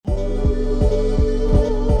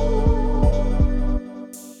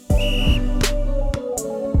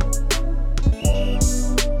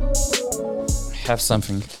have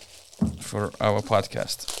something for our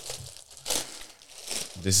podcast.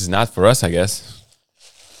 This is not for us, I guess.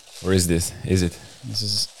 Or is this? Is it? This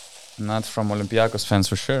is not from Olympiacos fans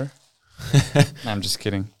for sure. I'm just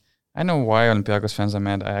kidding. I know why Olympiacos fans are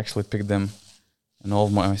mad. I actually picked them in all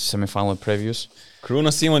of my semifinal previews.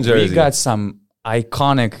 Kruno Simon jersey. We got some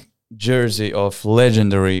iconic jersey of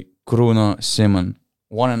legendary Kruno Simon.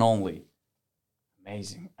 One and only.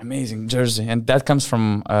 Amazing jersey. And that comes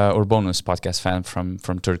from Urbonus podcast fan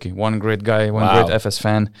from Turkey. One great guy, great FS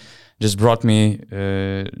fan. Just brought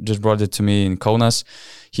it to me in Kaunas.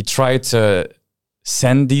 He tried to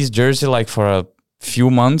send these jersey like for a few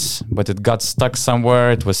months, but it got stuck somewhere.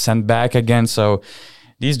 It was sent back again. So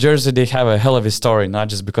these jerseys, they have a hell of a story, not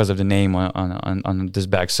just because of the name on this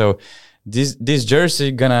bag. So this jersey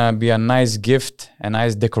gonna be a nice gift, a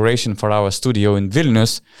nice decoration for our studio in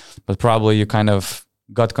Vilnius, but probably you kind of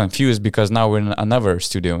got confused because now we're in another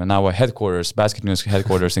studio, in our headquarters, Basket News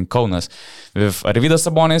headquarters in Kaunas, with Arvydas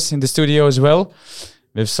Sabonis in the studio as well,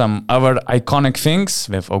 with some other iconic things,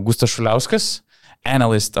 with Augustas Šuliauskas,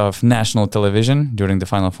 analyst of national television during the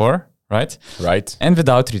Final Four, right? Right. And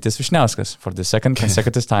without Rytis Vyšniauskas for the second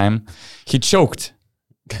consecutive time. He choked.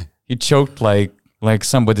 He choked like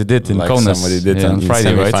somebody did in Kaunas. Somebody did on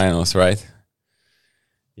Friday, semifinals, right?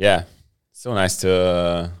 Yeah. So nice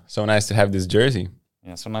to have this jersey.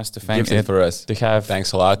 Yeah, so nice to thank it for us. To have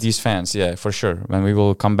thanks a lot. These fans, yeah, for sure. When we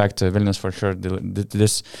will come back to Vilnius, for sure,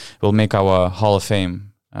 this will make our Hall of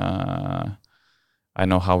Fame. I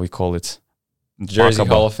know how we call it. Jersey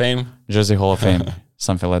Hall of Fame. Jersey Hall of Fame,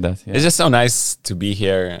 something like that. Yeah. It's just so nice to be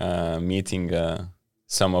here, meeting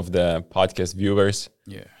some of the podcast viewers.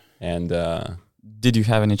 Yeah. And did you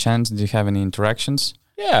have any chance? Did you have any interactions?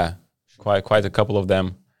 Yeah, quite a couple of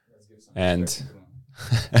them. And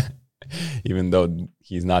even though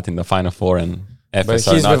he's not in the Final Four and FS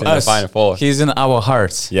are not in the Final Four. He's in our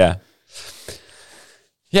hearts. Yeah.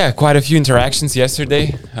 Yeah, quite a few interactions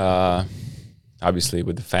yesterday. Obviously,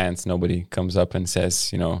 with the fans, nobody comes up and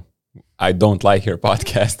says, I don't like your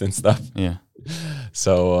podcast and stuff. Yeah.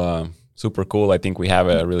 So, super cool. I think we have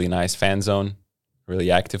a really nice fan zone,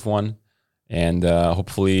 really active one. And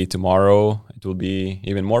hopefully tomorrow it will be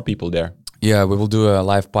even more people there. Yeah, we will do a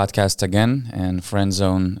live podcast again and Friend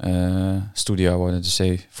Zone studio. I wanted to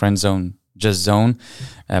say Friend Zone, Just Zone,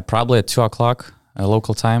 probably at 2:00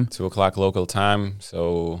 local time. 2:00 local time.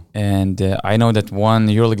 So, and I know that one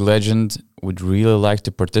EuroLeague legend would really like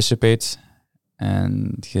to participate,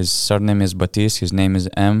 and his surname is Batis. His name is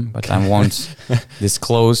M, but I won't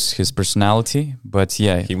disclose his personality. But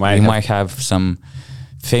yeah, he might have some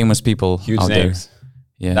famous people huge out names.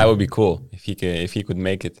 There. Yeah, that would be cool if he could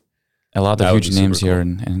make it. A lot of huge names here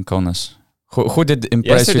in Kaunas. Who did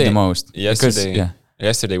impress you the most?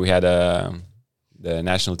 Yesterday we had the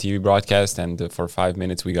national TV broadcast, and for 5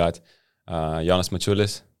 minutes we got Jonas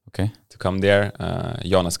Mačiulis to come there.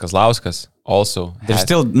 Jonas Kazlauskas also. They're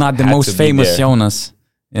still not the most famous Jonas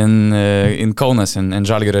in Kaunas and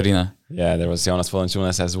Žalgirio Arena. Yeah, there was Jonas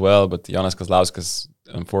Valančiūnas as well, but Jonas Kazlauskas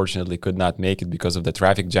unfortunately could not make it because of the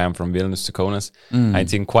traffic jam from Vilnius to Kaunas. I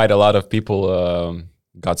think quite a lot of people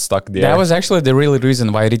got stuck there. That was actually the real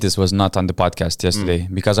reason why Rytis was not on the podcast yesterday,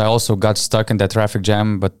 because I also got stuck in that traffic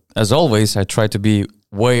jam. But as always, I try to be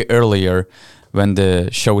way earlier when the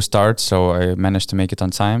show starts, so I managed to make it on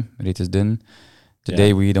time. Rytis didn't.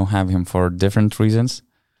 Today we don't have him for different reasons.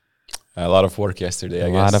 A lot of work yesterday, I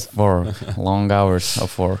guess. A lot of work, long hours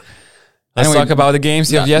of work. Let's talk about the games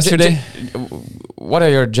of yesterday. What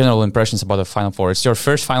are your general impressions about the Final Four? It's your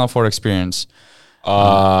first Final Four experience.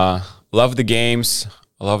 Love the games.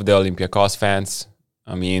 I love the Olympiacos fans.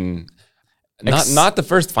 I mean, not the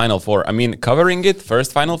first Final Four. I mean, covering it, first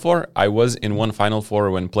Final Four. I was in one Final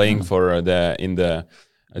Four when playing for in the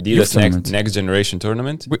Adidas Next Generation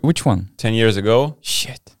tournament. Which one? 10 years ago.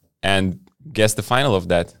 Shit. And guess the final of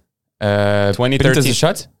that. 2013.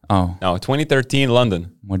 Shot? Oh. No, 2013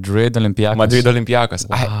 London. Madrid Olympiacos.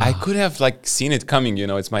 Wow. I could have seen it coming.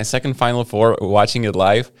 It's my second Final Four, watching it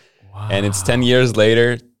live. Wow. And it's 10 years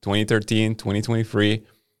later, 2013, 2023.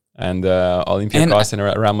 And Olympiacos and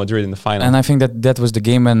Real Madrid in the final. And I think that was the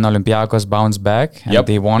game when Olympiacos bounced back and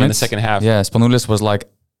they won in the second half. Yeah, Spanulis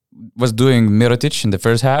was doing Mirotic in the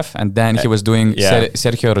first half, and then he was doing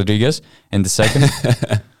Sergio Rodriguez in the second.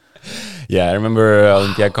 Yeah, I remember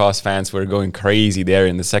Olympiacos fans were going crazy there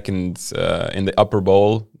in the second, in the upper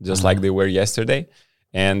bowl, just like they were yesterday.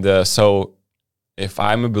 And so if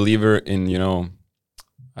I'm a believer in,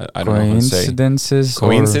 I don't know how to say.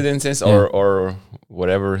 Coincidences or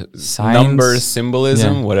whatever, science, numbers,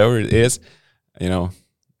 symbolism, whatever it is,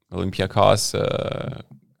 Olympiacos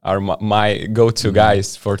are my go-to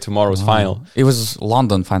guys for tomorrow's final. It was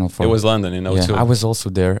London Final Four. It was London in 02. I was also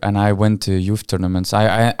there, and I went to youth tournaments.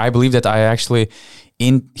 I believe that I actually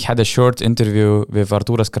had a short interview with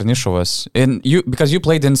Arturas Karnišovas because you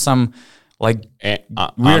played in some like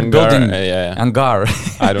weird building, hangar.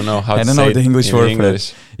 I don't know how I to don't say know the English in word English.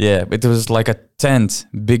 for it. Yeah, it was like a tent,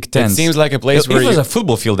 big tent. It seems like a place where it was a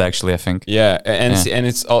football field, actually, I think. Yeah, and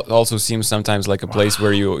it's also seems sometimes like a place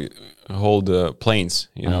where you hold planes,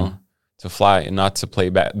 you know, to fly and not to play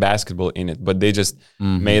basketball in it. But they just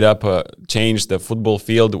changed the football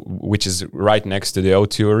field, which is right next to the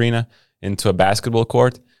O2 arena, into a basketball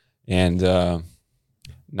court, and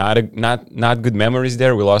not good memories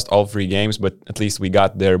there. We lost all 3 games, but at least we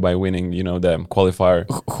got there by winning, you know, the qualifier.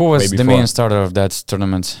 Who was the main starter of that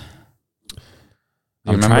tournament?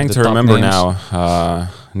 I'm trying to remember now.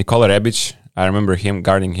 Nikola Rebic, I remember him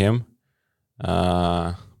guarding him.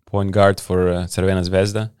 Point guard for Crvena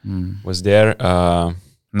Zvezda was there.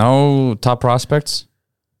 No top prospects?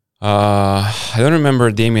 I don't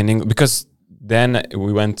remember Damian English because then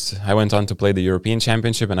I went on to play the European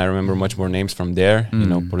Championship, and I remember much more names from there. You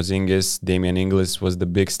know, Porzingis, Damian English was the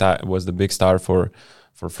big star for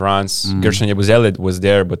France. Gershon Yabusele was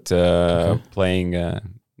there, but playing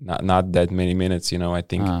not that many minutes. You know, I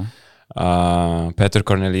think Petr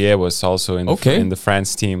Cornelier was also in the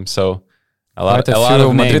France team. So a lot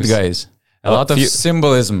of Madrid names. guys. A lot of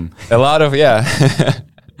symbolism. A lot of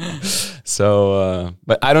So,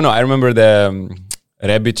 but I don't know. I remember the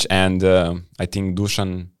Rebic and I think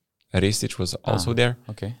Dusan Ristic was also there.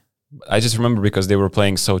 Okay. I just remember because they were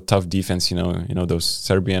playing so tough defense. You know those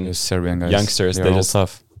Serbian guys. youngsters. They're They just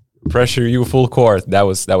tough. pressure you full court. That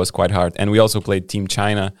was quite hard. And we also played Team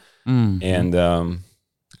China and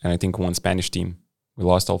I think one Spanish team. We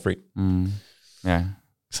lost all 3. Yeah,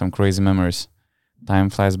 some crazy memories. Time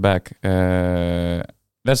flies back.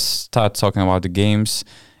 Let's start talking about the games,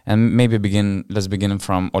 and maybe let's begin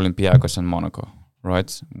from Olympiacos and Monaco,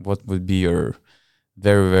 right? What would be your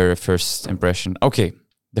very, very first impression? Okay,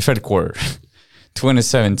 the third quarter,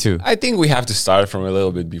 27-2. I think we have to start from a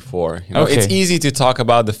little bit before. You know, Okay. It's easy to talk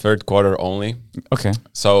about the third quarter only. Okay.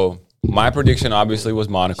 So my prediction obviously was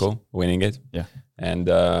Monaco winning it. Yeah.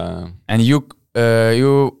 And you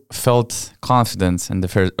felt confident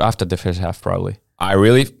after the first half, probably.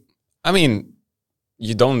 I mean,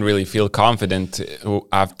 you don't really feel confident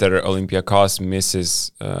after Olympiacos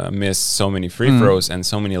miss so many free throws and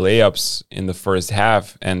so many layups in the first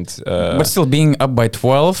half. And But still, being up by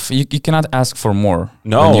 12, you cannot ask for more.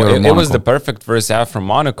 No, it was the perfect first half from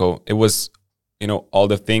Monaco. It was, you know, all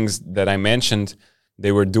the things that I mentioned,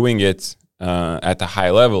 they were doing it at a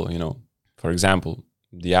high level. You know, for example,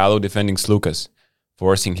 Diallo defending Slukas,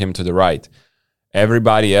 forcing him to the right.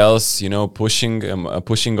 Everybody else, you know, pushing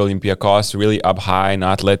Olympiacos really up high,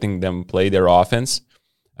 not letting them play their offense.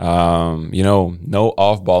 You know, no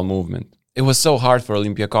off-ball movement. It was so hard for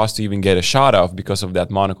Olympiacos to even get a shot off because of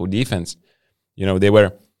that Monaco defense. You know,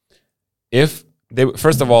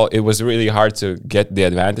 first of all, it was really hard to get the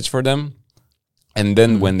advantage for them. And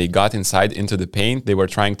then when they got inside into the paint, they were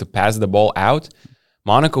trying to pass the ball out.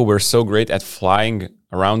 Monaco were so great at flying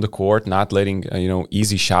around the court, not letting,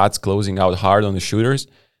 easy shots, closing out hard on the shooters.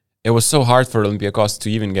 It was so hard for Olympiacos to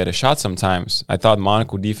even get a shot sometimes. I thought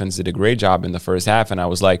Monaco defense did a great job in the first half, and I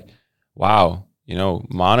was like, wow,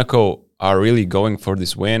 Monaco are really going for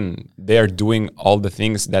this win. They are doing all the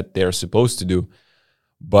things that they're supposed to do.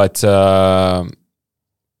 But that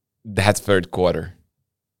third quarter,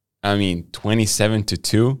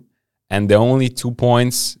 27-2, and the only 2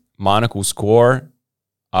 points Monaco score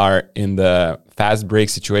are in the fast break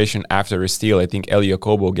situation after a steal. I think Eli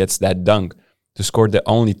Jacobo gets that dunk to score the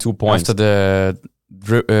only 2 points. After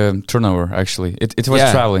the turnover, actually. It was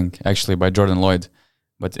traveling, actually, by Jordan Lloyd,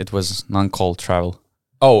 but it was non-called travel.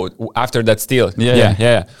 Oh, after that steal.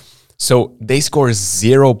 Yeah. So they score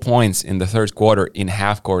 0 points in the third quarter in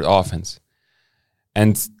half-court offense.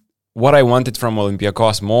 And what I wanted from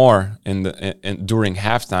Olympiacos more during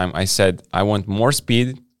halftime, I said, I want more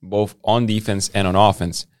speed, both on defense and on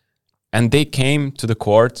offense. And they came to the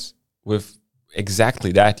court with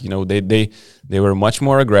exactly that. They were much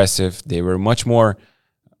more aggressive. They were much more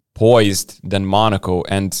poised than Monaco.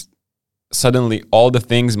 And suddenly all the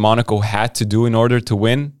things Monaco had to do in order to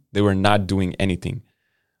win, they were not doing anything.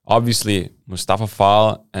 Obviously, Mustafa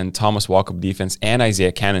Fall and Thomas Walkup defense and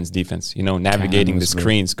Isaiah Cannon's defense, navigating the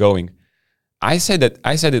screens, going. I said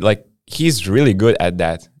it like he's really good at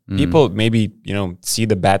that. People maybe, see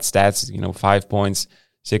the bad stats, 5 points,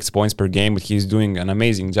 6 points per game, but he's doing an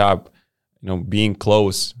amazing job, being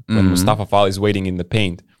close when Mustafa Fall is waiting in the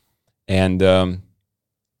paint. And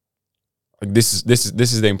like this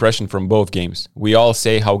is the impression from both games. We all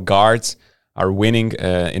say how guards are winning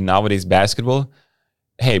in nowadays basketball.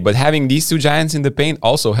 Hey, but having these two giants in the paint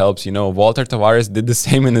also helps. Walter Tavares did the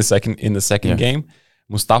same in the second game.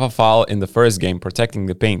 Mustafa Fall in the first game, protecting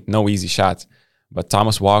the paint. No easy shots. But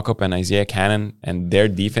Thomas Walkup and Isaiah Cannon and their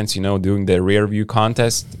defense, doing the rear view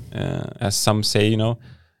contest, as some say,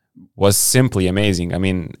 was simply amazing. I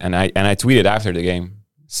mean, and I tweeted after the game,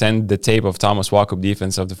 send the tape of Thomas Walkup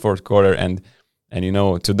defense of the fourth quarter, and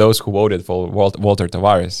to those who voted for Walter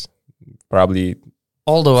Tavares, probably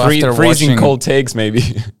although after freezing watching, cold takes maybe.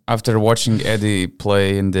 After watching Eddie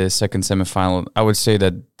play in the second semifinal, I would say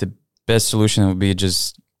that the best solution would be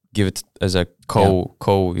just give it as a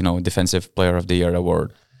defensive player of the year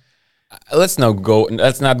award. Let's not go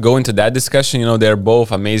into that discussion. They're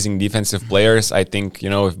both amazing defensive players. I think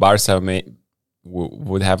if Barca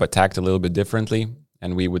would have attacked a little bit differently,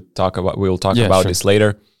 and we'll talk about this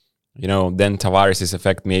later, then Tavares'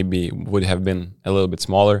 effect maybe would have been a little bit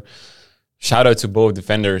smaller. Shout out to both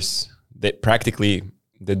defenders. Practically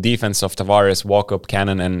the defense of Tavares, Walkup,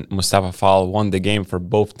 Cannon, and Mustafa Fall won the game for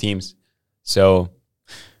both teams. So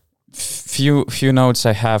few notes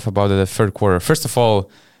I have about the third quarter. First of all,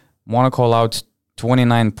 want to call out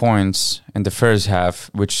 29 points in the first half,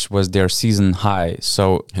 which was their season high.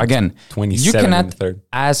 So again, 27 you cannot in the third.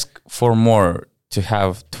 ask for more to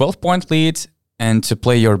have 12-point lead and to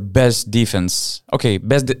play your best defense. Okay,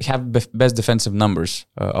 best defensive numbers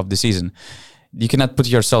of the season. You cannot put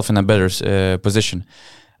yourself in a better position.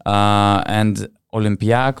 And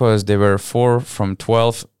Olympiacos, they were 4 from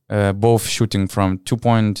 12. Both shooting from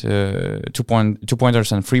 2-pointers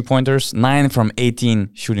and 3-pointers, 9 from 18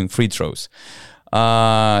 shooting free throws.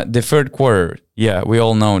 The third quarter, we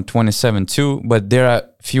all know 27-2, but there are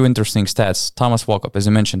a few interesting stats. Thomas Walkup, as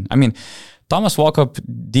I mentioned. I mean, Thomas Walkup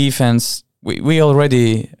defense, we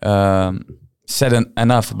already said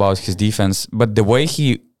enough about his defense, but the way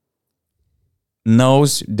he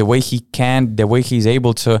knows, the way he's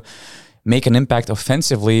able to make an impact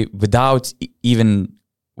offensively without even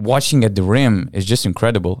watching at the rim is just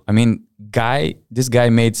incredible. I mean, this guy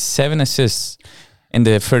made 7 assists in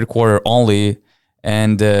the third quarter only,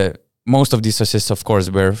 and most of these assists, of course,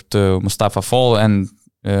 were to Mustafa Fall, and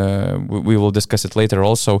we will discuss it later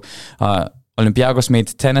also. Olympiacos made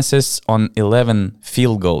 10 assists on 11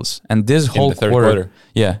 field goals, and this whole quarter.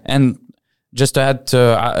 Yeah, and just to add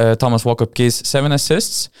to Thomas Walkup case, 7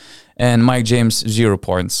 assists, and Mike James 0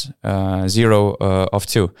 points, 0 of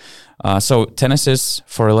 2. So 10 assists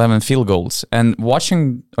for 11 field goals. And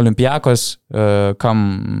watching Olympiacos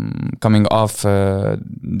coming off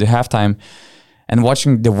the halftime and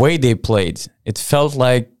watching the way they played, it felt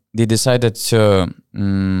like they decided to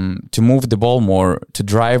move the ball more, to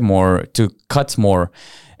drive more, to cut more.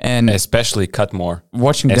 And especially cut more.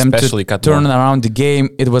 Watching them to turn around the game,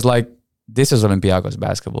 it was like, this is Olympiacos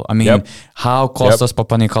basketball. I mean, how Kostas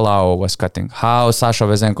Papanikolaou was cutting, how Sasha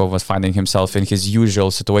Vezenkov was finding himself in his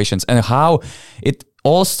usual situations, and how it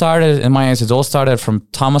all started, in my eyes, it all started from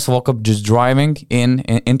Thomas Walkup just driving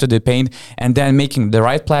into the paint and then making the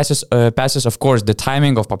right passes. Of course, the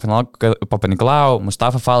timing of Papanikolaou,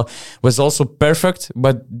 Mustafa Fall was also perfect,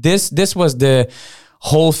 but this was the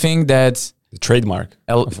whole thing that the trademark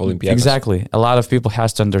of Olympiacos. Exactly. A lot of people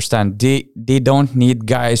has to understand they don't need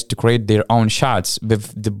guys to create their own shots.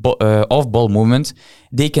 With the off-ball movement,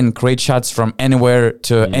 they can create shots from anywhere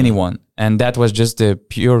to anyone. And that was just the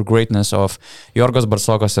pure greatness of Yorgos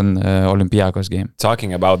Bartzokas and Olympiacos game.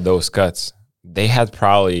 Talking about those cuts, they had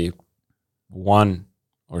probably 1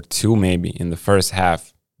 or 2 maybe in the first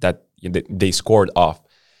half that they scored off.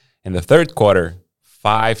 In the third quarter,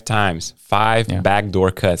 5 times, 5 backdoor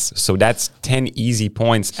cuts. So that's 10 easy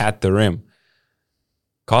points at the rim.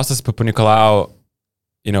 Kostas Papanikolaou,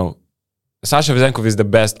 Sasha Vezenkov is the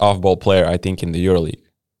best off-ball player, I think, in the EuroLeague.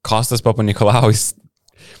 Kostas Papanikolaou is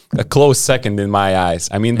a close second in my eyes.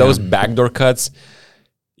 I mean, those backdoor cuts,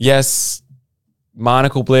 yes,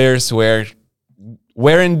 Monaco players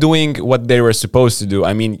weren't doing what they were supposed to do.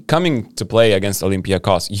 I mean, coming to play against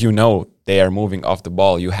Olympiacos, they are moving off the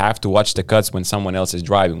ball. You have to watch the cuts when someone else is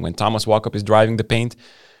driving. When Thomas Walkup is driving the paint,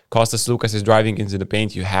 Kostas Loukas is driving into the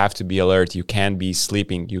paint, you have to be alert. You can't be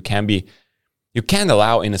sleeping. You can't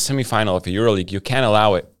allow in a semifinal of a EuroLeague, you can't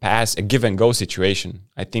allow a give and go situation.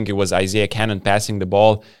 I think it was Isaiah Cannon passing the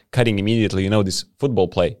ball, cutting immediately, this football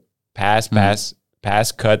play. Pass,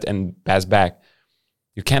 cut, and pass back.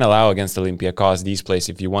 You can't allow against Olympiacos these plays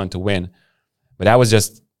if you want to win. But that was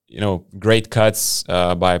just, great cuts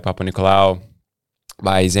by Papanikolaou,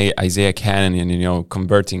 by Isaiah Cannon, and,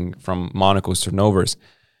 converting from Monaco's turnovers.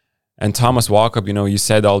 And Thomas Walkup, you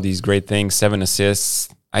said all these great things, 7 assists.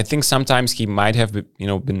 I think sometimes he might have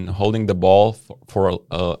been holding the ball for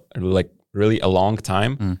like really a long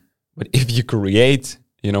time. But if you create,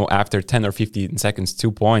 after 10 or 15 seconds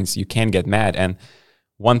 2 points, you can't get mad. And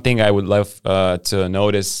one thing I would love to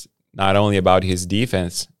notice, not only about his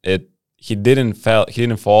defense, he didn't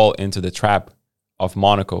fall into the trap of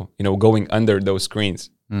Monaco, going under those screens.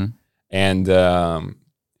 And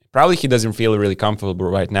probably he doesn't feel really comfortable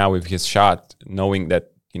right now with his shot, knowing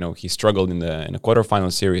that he struggled in a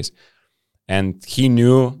quarterfinal series, and he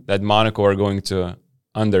knew that Monaco are going to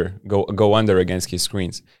go under against his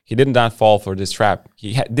screens. He did not fall for this trap.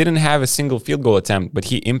 He didn't have a single field goal attempt, but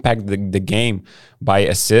he impacted the game by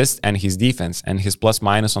assist and his defense, and his plus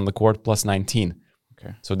minus on the court plus 19.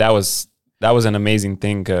 Okay, so that was an amazing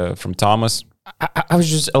thing from Thomas. I was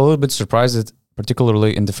just a little bit surprised that,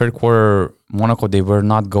 particularly in the third quarter, Monaco, they were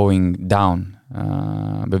not going down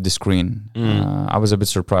with the screen. I was a bit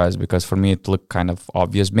surprised because for me it looked kind of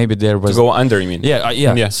obvious. Maybe there was... To go under, you mean?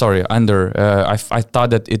 Yeah. Sorry, under. I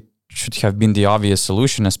thought that it should have been the obvious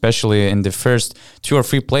solution, especially in the first 2 or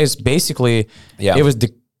 3 plays. Basically, it was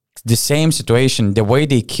the same situation. The way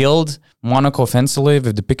they killed Monaco offensively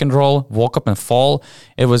with the pick and roll, walk up and fall,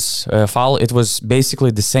 it was foul. It was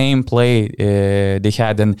basically the same play they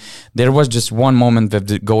had, and there was just one moment with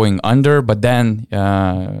the going under, but then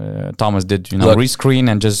Thomas did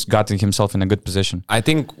rescreen and just got himself in a good position. I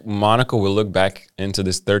think Monaco will look back into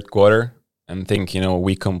this third quarter and think,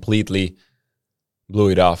 we completely blew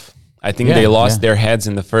it off. I think they lost their heads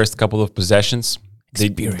in the first couple of possessions.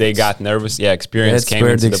 They got nervous. Experience came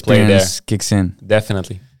into the play there. Kicks in.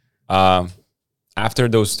 Definitely. After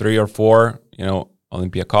those 3 or 4,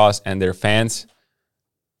 Olympiacos and their fans,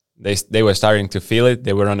 they were starting to feel it.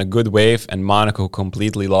 They were on a good wave, and Monaco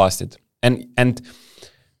completely lost it. And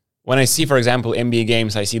when I see, for example, NBA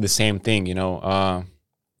games, I see the same thing.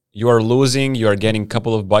 You are losing, you are getting a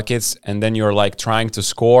couple of buckets, and then you're like trying to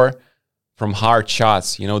score from hard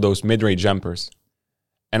shots. Those mid-range jumpers.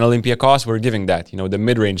 And Olympiacos were giving that, the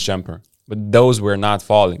mid-range jumper. But those were not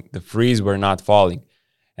falling. The threes were not falling.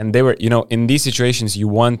 And they were, in these situations, you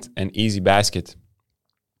want an easy basket.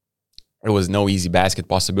 There was no easy basket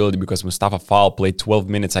possibility because Mustafa Fall played 12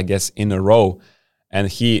 minutes, I guess, in a row. And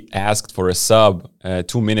he asked for a sub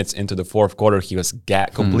 2 minutes into the fourth quarter. He was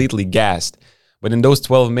completely gassed. But in those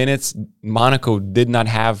 12 minutes, Monaco did not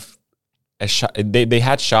have a shot. They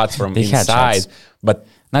had shots from inside, but...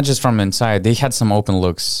 Not just from inside, they had some open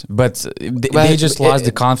looks, but they just lost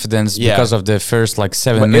the confidence because of the first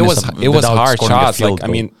 7 minutes. It was hard shots.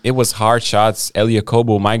 It was hard shots. Elie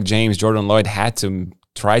Kobo, Mike James, Jordan Lloyd had to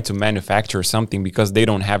try to manufacture something because they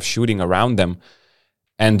don't have shooting around them.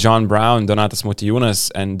 And John Brown, Donatas Motiejunas,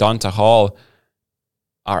 and Donta Hall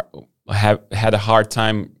have had a hard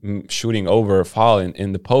time shooting over Fall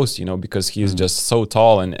in the post, because he's just so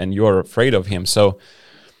tall and you're afraid of him. So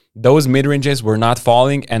those mid ranges were not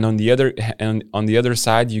falling, and on the other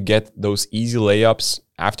side, you get those easy layups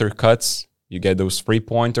after cuts. You get those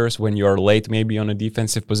 3-pointers when you are late, maybe on a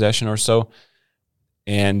defensive possession or so.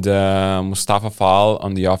 And Mustafa Fall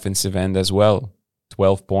on the offensive end as well.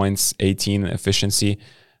 12 points, 18 efficiency,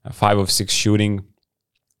 5 of 6 shooting,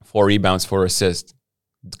 4 rebounds, 4 assists.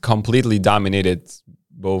 Completely dominated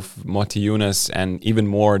both Motiejunas and even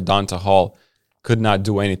more Donta Hall. Could not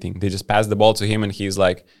do anything. They just passed the ball to him, and he's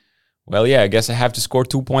like, well, I guess I have to score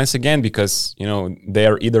 2 points again because, they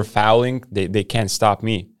are either fouling, they can't stop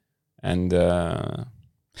me. And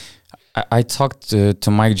I talked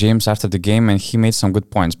to Mike James after the game, and he made some good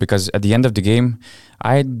points because at the end of the game,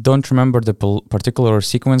 I don't remember the particular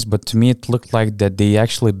sequence, but to me it looked like that they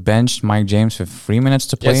actually benched Mike James with 3 minutes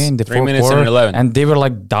to play in the 3 fourth minutes quarter, and 11. and they were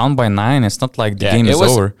down by 9. It's not like the game is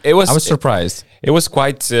over. I was surprised. It was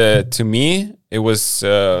quite to me. It was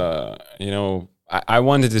I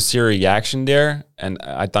wanted to see a reaction there, and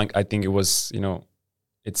I think it was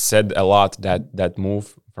it said a lot that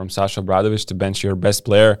move from Sasha Obradovic to bench your best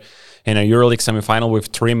player in a EuroLeague semifinal with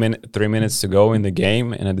 3 minutes to go in the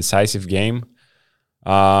game, in a decisive game.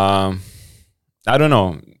 I don't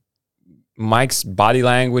know. Mike's body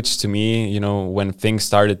language to me, when things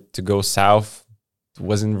started to go south,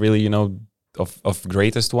 wasn't really, of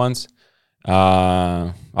greatest ones.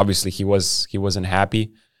 Obviously he wasn't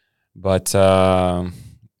happy, but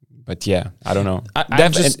yeah, I don't know.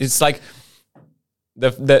 It's like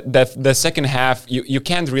the second half, you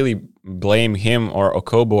can't really blame him or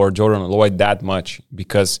Okobo or Jordan Lloyd that much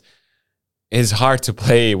because it's hard to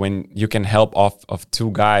play when you can help off of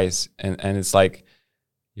 2 guys, and it's like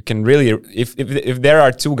you can really, if there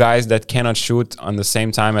are 2 guys that cannot shoot on the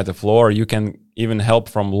same time at the floor, you can even help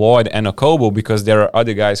from Lloyd and Okobo because there are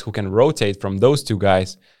other guys who can rotate from those 2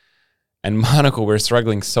 guys. And Monaco were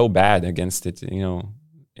struggling so bad against it.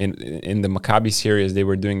 In the Maccabi series, they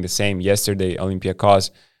were doing the same. Yesterday,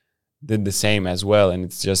 Olympiacos did the same as well, and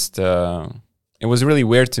it's just it was really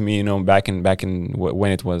weird to me. Back in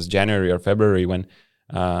when it was January or February when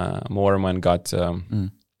Moorman got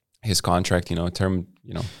his contract. Term.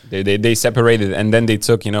 They separated, and then they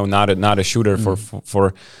took not a shooter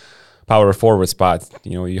for power forward spot.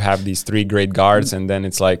 You have these 3 great guards, and then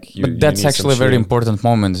it's like But that's actually a very important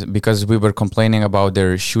moment, because we were complaining about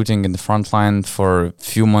their shooting in the front line for a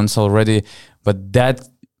few months already. But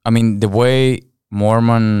the way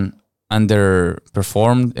Moorman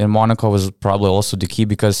underperformed in Monaco was probably also the key,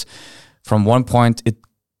 because from one point it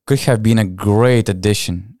could have been a great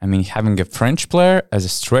addition. Having a French player as a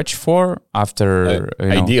stretch 4 after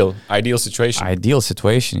ideal situation. Ideal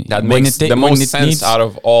situation. That makes the most sense out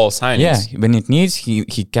of all signings. Yeah, when it needs, he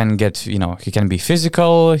can get he can be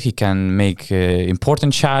physical. He can make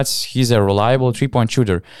important shots. He's a reliable 3-point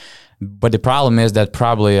shooter. But the problem is that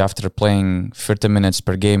probably after playing 30 minutes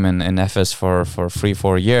per game in FS for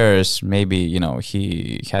 3-4 years, maybe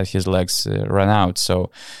he had his legs run out. So.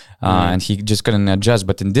 And he just couldn't adjust.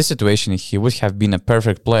 But in this situation, he would have been a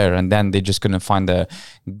perfect player, and then they just couldn't find a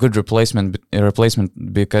good replacement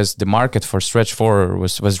because the market for stretch 4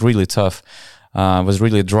 was really tough, was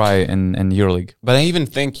really dry in EuroLeague. But I even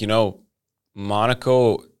think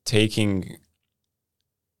Monaco taking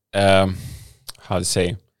how to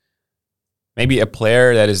say, maybe a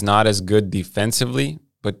player that is not as good defensively,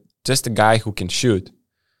 but just a guy who can shoot.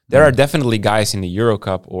 There are definitely guys in the Euro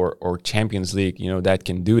Cup or Champions League, that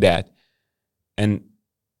can do that. And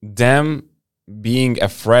them being a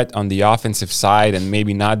threat on the offensive side and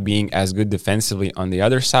maybe not being as good defensively on the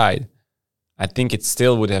other side, I think it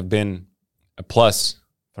still would have been a plus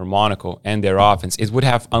for Monaco and their offense. It would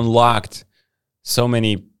have unlocked so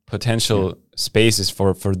many potential spaces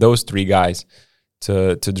for those 3 guys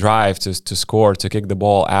to drive, to score, to kick the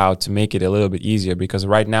ball out, to make it a little bit easier. Because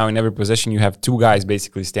right now in every possession you have 2 guys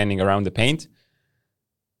basically standing around the paint.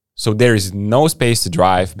 So there is no space to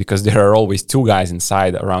drive because there are always 2 guys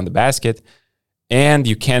inside around the basket. And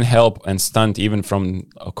you can't help and stunt even from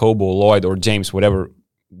Okobo, Lloyd, or James, whatever.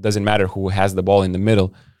 Doesn't matter who has the ball in the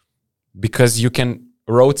middle. Because you can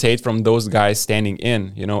rotate from those guys standing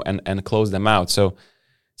in, and close them out. So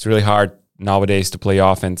it's really hard nowadays to play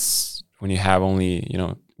offense when you have only,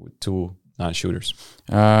 2 non-shooters.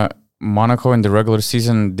 Monaco in the regular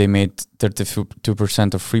season, they made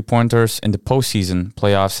 32% of 3-pointers. In the postseason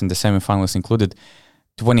playoffs, in the semifinals included,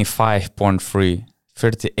 25.3,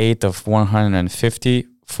 38 of 150.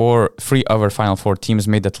 3 other Final Four teams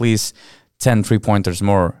made at least 10 3-pointers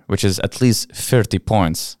more, which is at least 30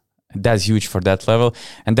 points. That's huge for that level.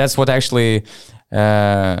 And that's what actually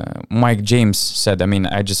Mike James said.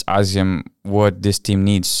 I just asked him what this team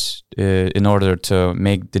needs in order to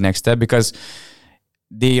make the next step, because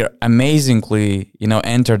they amazingly,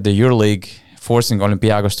 entered the EuroLeague, forcing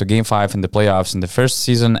Olympiacos to Game 5 in the playoffs in the first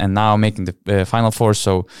season, and now making the Final Four.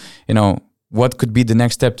 So, what could be the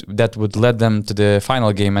next step that would lead them to the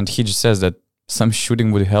final game? And he just says that some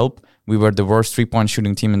shooting would help. We were the worst 3-point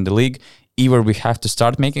shooting team in the league. Either we have to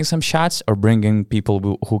start making some shots or bring in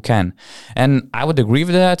people who can. And I would agree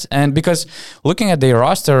with that. And because looking at their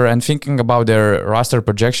roster and thinking about their roster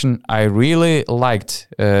projection, I really liked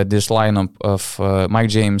this lineup of Mike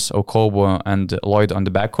James, Okobo, and Lloyd on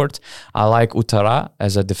the backcourt. I like Utara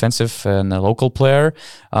as a defensive and a local player.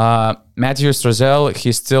 Matthew Strozel,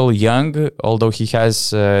 he's still young, although he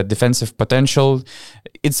has defensive potential.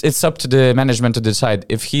 It's up to the management to decide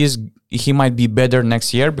if he might be better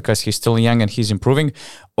next year because he's still young and he's improving,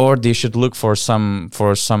 or they should look for some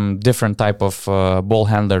different type of ball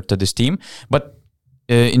handler to this team. But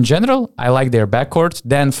in general, I like their backcourt.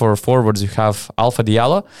 Then for forwards, you have Alpha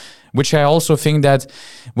Diallo, which I also think that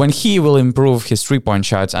when he will improve his 3-point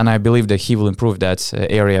shots, and I believe that he will improve that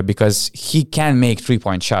area because he can make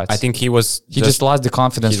 3-point shots. I think he just lost the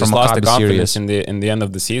confidence from lost the Maccabi confidence series in the end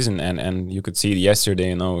of the season, and you could see it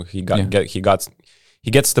yesterday. He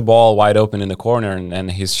gets the ball wide open in the corner,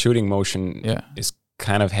 and his shooting motion is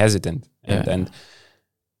kind of hesitant, and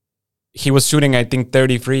he was shooting, I think,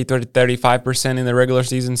 35% in the regular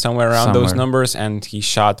season, somewhere around those numbers, and he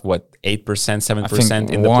shot, 8%, 7%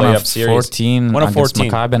 in the playoff series. 1 of 14 against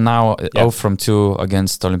Maccabi, now 0 from 2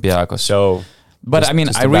 against Olympiacos. So, but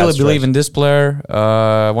I really believe in this player,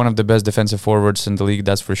 one of the best defensive forwards in the league,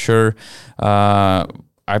 that's for sure.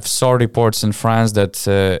 I've saw reports in France that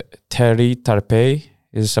Thierry Tarpey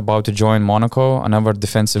is about to join Monaco, another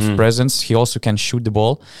defensive presence. He also can shoot the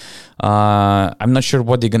ball. I'm not sure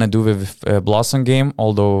what they're going to do with Blossom game,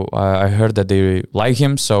 although I heard that they like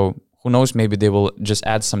him, so Who knows? Maybe they will just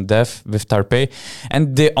add some depth with Tarpe.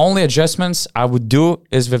 And the only adjustments I would do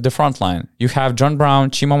is with the front line. You have John Brown,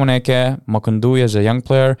 Chima Moneke, Makondui as a young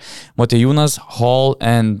player, Motiejunas, Hall,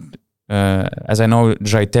 and as I know,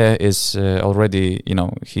 Jaite is already,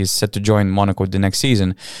 he's set to join Monaco the next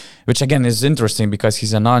season, which again is interesting because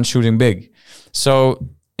he's a non-shooting big. So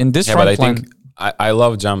in this front line... think I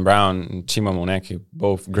love John Brown and Chima Moneke,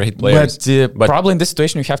 both great players. But probably in this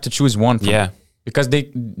situation, you have to choose one. Because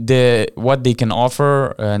what they can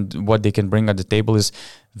offer and what they can bring at the table is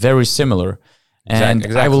very similar. And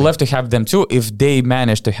exactly. I would love to have them too. If they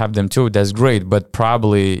manage to have them too, that's great. But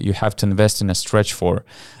probably you have to invest in a stretch four.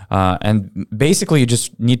 And basically you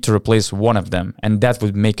just need to replace one of them. And that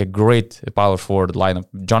would make a great power forward lineup.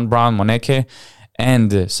 John Brown, Moneke,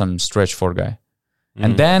 and some stretch four guy.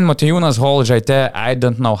 And then Motiejunas, Hall, Jaite, I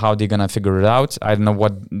don't know how they're going to figure it out. I don't know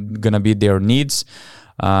what going to be their needs.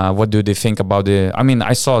 What do they think about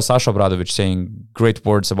I saw Sasha Obradovic saying great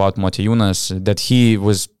words about Motiejunas, that he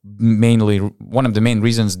was mainly one of the main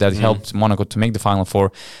reasons that helped Monaco to make the Final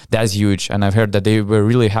Four. That's huge. And I've heard that they were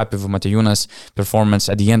really happy with Motiejunas' performance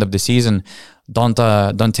at the end of the season.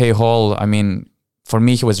 Dante Hall, for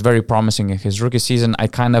me, he was very promising in his rookie season. I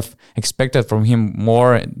kind of expected from him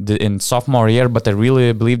more in sophomore year, but I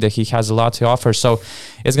really believe that he has a lot to offer. So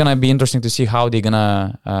it's going to be interesting to see how they're going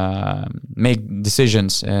to make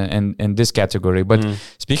decisions in this category. But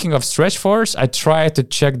speaking of stretch fours, I try to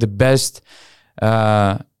check the best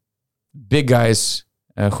big guys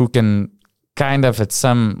who can kind of at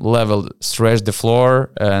some level stretch the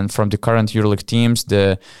floor, and from the current EuroLeague teams,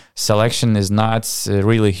 the selection is not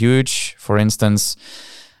really huge. For instance,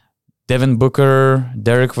 Devin Booker,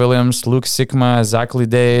 Derek Williams, Luke Sigma, Zach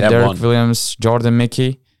Lidey, Derek Williams, Jordan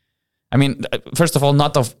Mickey. First of all,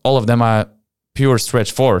 not all of them are pure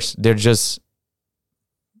stretch fours. They're just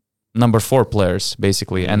number 4 players,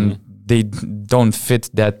 basically, and they don't fit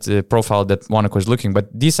that profile that Monaco is looking. But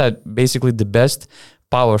these are basically the best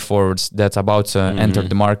power forwards that's about to enter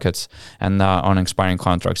the markets and on expiring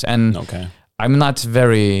contracts. And I'm not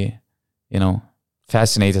very,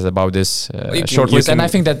 fascinated about this short list. And I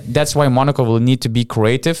think that's why Monaco will need to be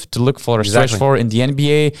creative to look for a stretch four in the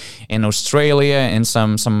NBA, in Australia, in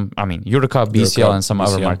some EuroCup, BCL, and some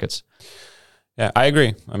other markets. Yeah, I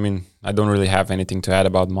agree. I don't really have anything to add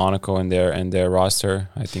about Monaco and their roster.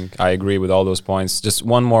 I think I agree with all those points. Just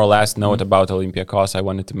one more last note about Olympiacos I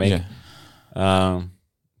wanted to make.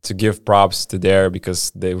 To give props to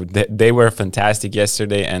because they were fantastic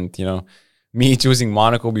yesterday, and me choosing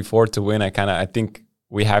Monaco before to win, I think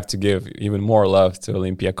we have to give even more love to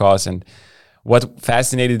Olympiacos. And what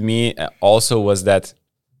fascinated me also was that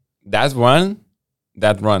run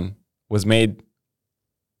was made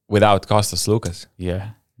without Kostas Loukas.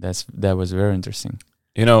 Yeah, that was very interesting.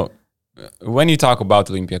 When you talk about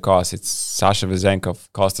Olympiacos, it's Sasha Vezenkov,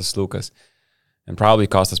 Kostas Loukas, and probably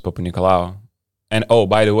Kostas Papanikolaou. And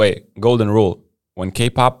by the way, golden rule: when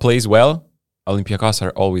K-pop plays well, Olympiacos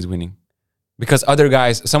are always winning, because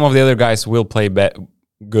some of the other guys will play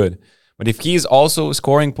good. But if he's also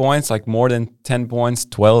scoring points, like more than 10 points,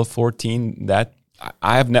 12, 14, that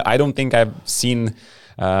I don't think I've seen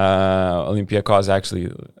Olympiacos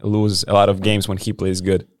actually lose a lot of games when he plays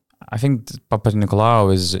good. I think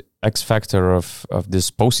Papanikolaou is X factor of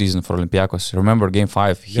this postseason for Olympiacos. Remember Game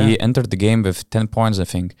 5? He entered the game with 10 points, I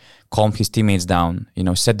think, calmed his teammates down,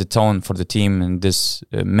 set the tone for the team in this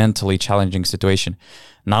mentally challenging situation.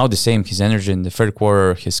 Now the same, his energy in the third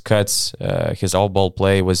quarter, his cuts, his all-ball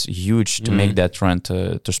play was huge to make that run,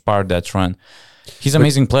 to spark that run. He's an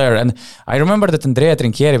amazing player. And I remember that Andrea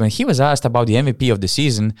Trinchieri, when he was asked about the MVP of the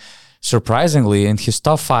season, surprisingly, in his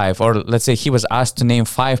top 5, or let's say he was asked to name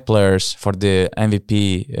 5 players for the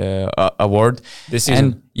MVP award. This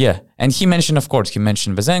season. And he mentioned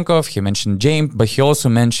Vezenkov, he mentioned James, but he also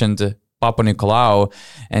mentioned Papanikolaou,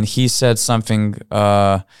 and he said something,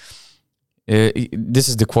 this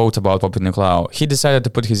is the quote about Papanikolaou. He decided to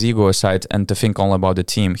put his ego aside and to think only about the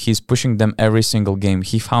team. He's pushing them every single game.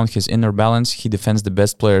 He found his inner balance. He defends the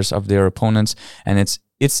best players of their opponents, and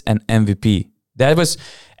it's an MVP. That's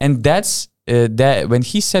when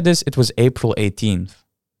he said this, it was April 18th.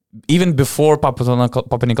 Even before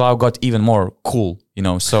Papanikolaou got even more cool,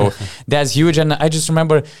 so that's huge. And I just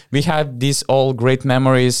remember we had these all great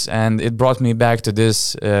memories, and it brought me back to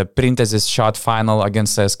this Printez's shot final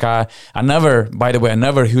against CSKA.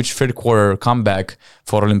 Another huge third quarter comeback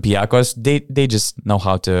for Olympiacos. They just know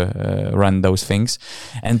how to run those things.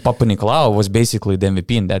 And Papanikolaou was basically the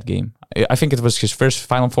MVP in that game. I think it was his first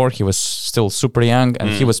Final Four. He was still super young, and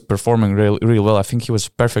he was performing really well. I think he was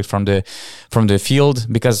perfect from the field,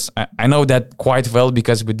 because I know that quite well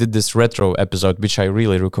because we did this retro episode, which I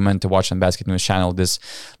really recommend to watch on Basket News channel. This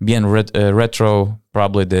being retro,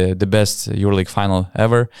 probably the best EuroLeague final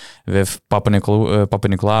ever, with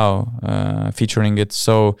Papanikolaou featuring it.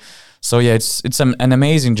 So yeah, it's an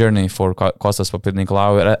amazing journey for Kostas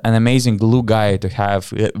Papanikolaou, an amazing glue guy to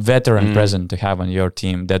have, a veteran present to have on your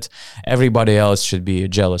team that everybody else should be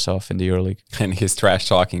jealous of in the EuroLeague. And his trash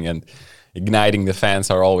talking and igniting the fans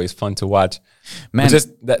are always fun to watch. Man, just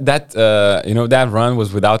that run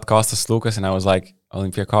was without Kostas Loukas, and I was like,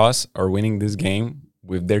 Olympiacos are winning this game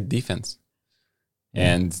with their defense,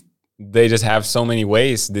 and they just have so many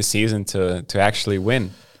ways this season to actually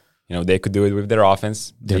win. You know, they could do it with their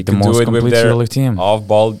offense. They're They the could most do it with complete their EuroLeague team. off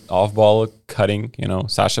ball cutting. You know,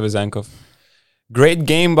 Sasha Vezenkov. Great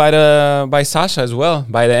game by Sasha as well,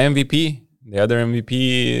 by the MVP. The other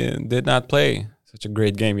MVP did not play such a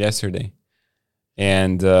great game yesterday,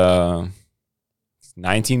 and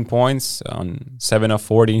 19 points on 7 of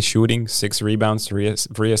 14 shooting, 6 rebounds,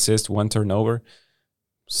 3 assists, 1 turnover.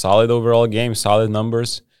 Solid overall game, solid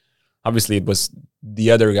numbers. Obviously, it was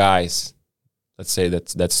the other guys, let's say,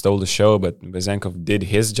 that stole the show, but Vezenkov did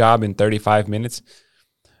his job in 35 minutes.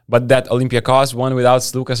 But that Olympiacos won without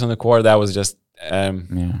Loukas on the court, that was just, to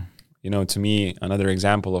me, another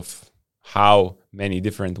example of how many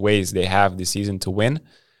different ways they have this season to win.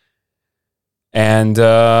 And,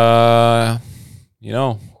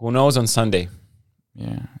 who knows on Sunday?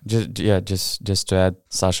 Just to add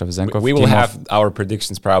Sasha Vezenkov. We will have our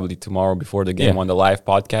predictions probably tomorrow before the game on the live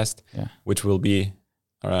podcast, which will be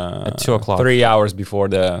at 2:00, 3 hours before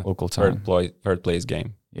the local time, third place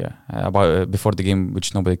game. Yeah, about before the game,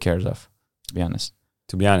 which nobody cares of, to be honest.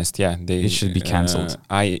 It should be cancelled.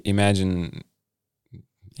 I imagine.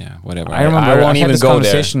 Yeah, whatever. I remember I won't had even this go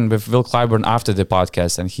conversation with Will Clyburn after the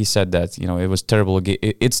podcast, and he said that it was terrible.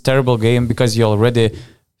 It's terrible game because you already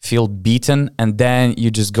feel beaten, and then you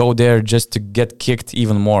just go there just to get kicked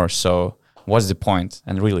even more. So what's the point?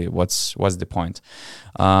 And really, what's the point?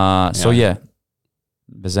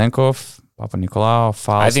 Vezenkov, Papanikolaou,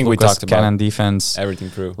 fouls. I think we talked about Cannon defense, everything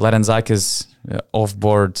through. Lerenzakis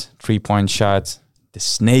off-board 3-point shot. The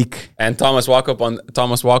snake. And Thomas walk up on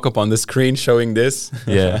the screen showing this.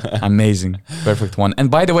 Yeah, amazing. Perfect one. And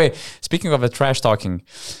by the way, speaking of the trash talking,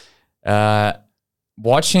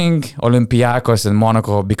 watching Olympiacos and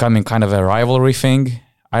Monaco becoming kind of a rivalry thing,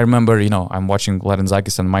 I remember, I'm watching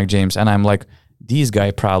Lerenzakis and Mike James, and I'm like, these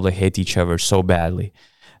guys probably hate each other so badly.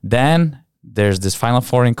 Then there's this Final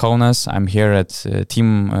Four in Kaunas. I'm here at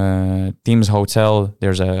Team's Hotel.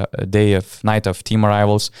 There's a night of team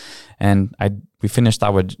arrivals, and we finished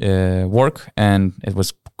our work, and it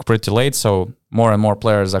was pretty late, so more and more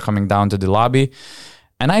players are coming down to the lobby.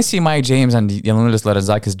 And I see Mike James and Gianlukas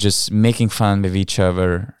Lerenzakis just making fun with each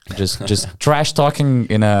other, just trash talking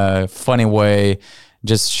in a funny way,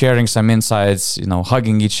 just sharing some insights,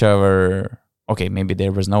 hugging each other. Okay, maybe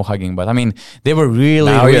there was no hugging, but I mean, they were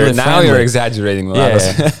really friendly. Now you're exaggerating.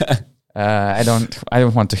 I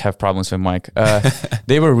don't want to have problems with Mike.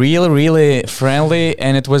 They were really, really friendly,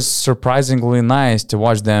 and it was surprisingly nice to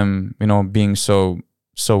watch them, being so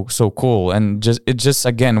cool. And just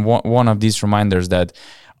again one of these reminders that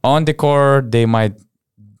on the court they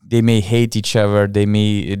may hate each other, they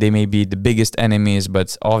may be the biggest enemies,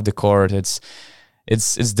 but off the court it's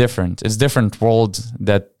different. It's different world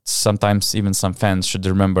that sometimes even some fans should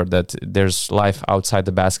remember that there's life outside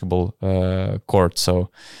the basketball court.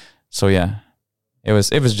 So yeah, it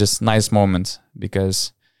was just nice moment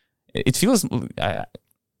because it feels.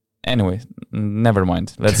 Anyway, never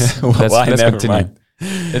mind. Let's continue. Mind?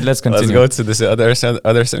 Let's continue. Let's go to this other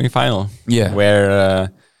semifinal. Yeah, where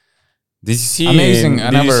did you see? Amazing.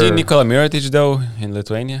 Did you see Nikola Mirotic though in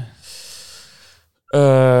Lithuania?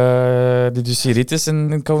 Did you see Rytis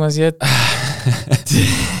in Kaunas yet?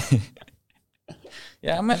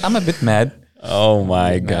 Yeah, I'm a bit mad. Oh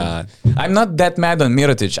my God. I'm not that mad on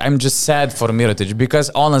Mirotic. I'm just sad for Mirotic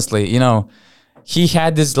because honestly, he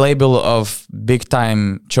had this label of big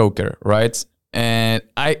time choker, right? And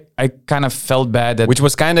I kind of felt bad that... Which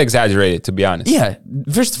was kind of exaggerated, to be honest. Yeah,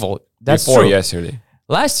 first of all, that's before true. Yesterday.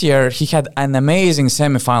 Last year, he had an amazing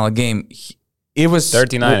semifinal game. It was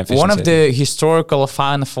 39 efficiency. One of the historical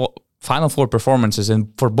Final Four performances, and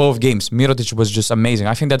for both games, Mirotic was just amazing.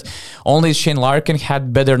 I think that only Shane Larkin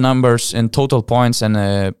had better numbers in total points and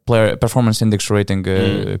player performance index rating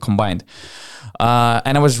combined.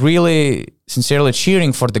 And I was really sincerely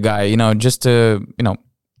cheering for the guy, just to,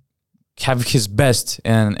 have his best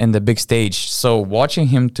in the big stage. So watching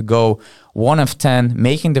him to go 1 of 10,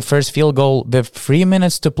 making the first field goal with 3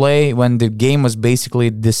 minutes to play when the game was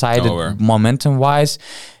basically decided momentum-wise,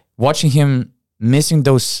 watching him missing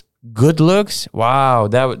those good looks. Wow,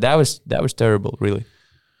 that was terrible. Really,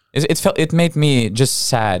 it made me just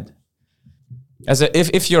sad.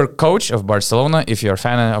 If you're coach of Barcelona, if you're a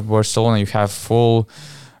fan of Barcelona, you have full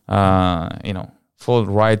full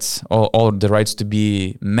rights, all the rights to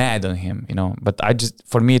be mad on him, But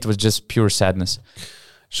for me, it was just pure sadness.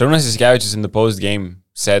 Šarūnas Jasikevičius in the post game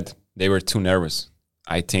said they were too nervous.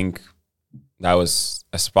 I think that was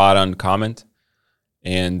a spot on comment,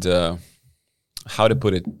 and how to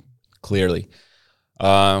put it clearly,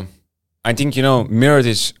 I think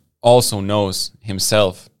Mirotic also knows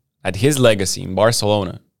himself that his legacy in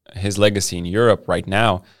Barcelona, his legacy in Europe right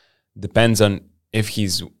now, depends on if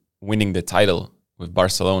he's winning the title with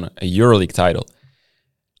Barcelona, a EuroLeague title.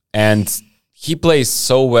 And he plays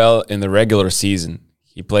so well in the regular season.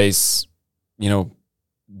 He plays,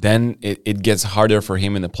 then it gets harder for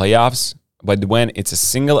him in the playoffs. But when it's a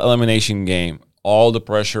single elimination game, all the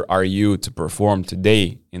pressure are you to perform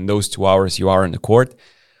today in those 2 hours you are in the court.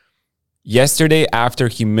 Yesterday, after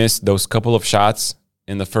he missed those couple of shots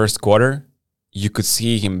in the first quarter, you could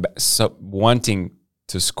see him wanting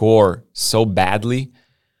to score so badly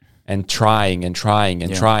and trying. His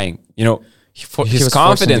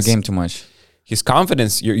confidence, the game too much. His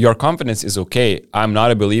confidence, your confidence is okay. I'm not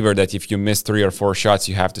a believer that if you miss 3 or 4 shots,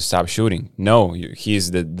 you have to stop shooting. No,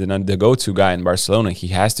 he's the go-to guy in Barcelona. He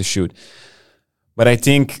has to shoot. But I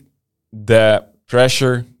think the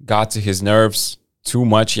pressure got to his nerves too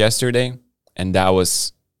much yesterday, and that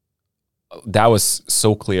was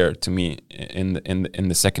so clear to me in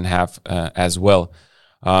the second half as well.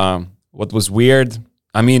 What was weird,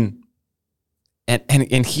 I mean,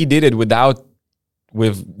 and he did it with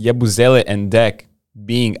Yabusele and Dek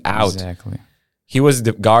being out. Exactly. He was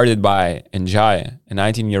guarded by Njaya, a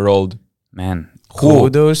 19-year-old man.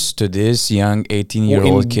 Kudos to this young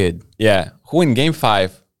 18-year-old kid. Yeah, who in Game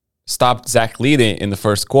 5 stopped Zach Lidé in the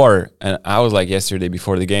first quarter. And I was like yesterday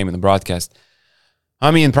before the game in the broadcast,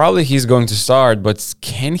 I mean, probably he's going to start, but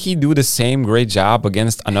can he do the same great job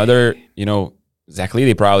against another, Zach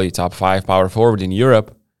Lidé, probably top 5 power forward in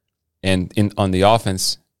Europe and on the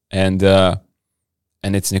offense. And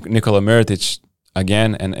it's Nikola Mirotic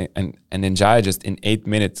again, and Njaya just in 8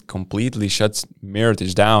 minutes completely shuts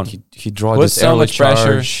Mirotic down. He draws this so early much charge.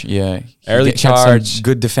 Pressure. Yeah, early charge.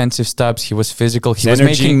 Good defensive stops. He was physical. He His was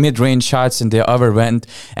making mid-range shots in the other end,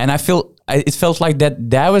 and it felt like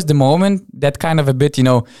that was the moment that kind of a bit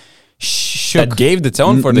shook. That gave the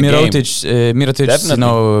tone for the game.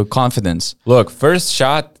 Mirotic, confidence. Look, first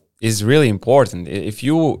shot is really important. If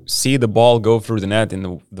you see the ball go through the net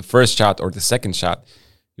in the first shot or the second shot,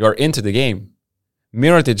 you're into the game.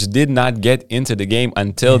 Mirotic did not get into the game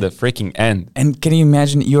until the freaking end. And can you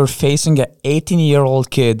imagine you're facing an 18-year-old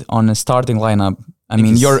kid on a starting lineup? I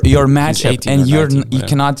mean, your matchup, and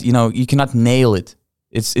you cannot nail it.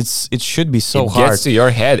 It should be so hard. It gets to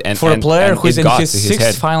your head, and for a player who's in his sixth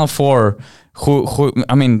head. Final Four,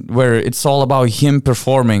 where it's all about him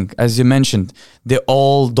performing, as you mentioned,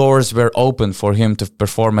 all doors were open for him to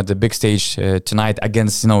perform at the big stage tonight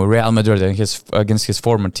against Real Madrid and against his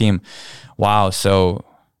former team. Wow, so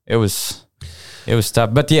it was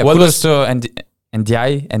tough. But yeah, kudos to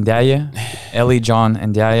Ndiaye, Eli John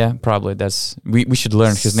Ndiaye. Probably we should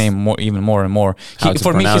learn his name even more and more.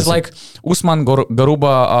 For me, he's like Usman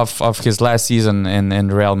Garuba of his last season in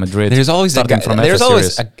Real Madrid. There's always a guy. There's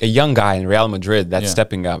always a young guy in Real Madrid that's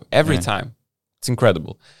stepping up every time. It's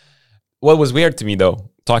incredible. What was weird to me though,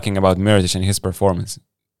 talking about Mirotic and his performance,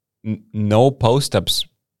 no post-ups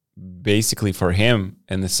basically for him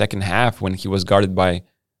in the second half when he was guarded by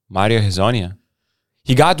Mario Hezonja.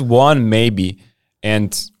 He got one maybe.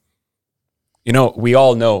 And, we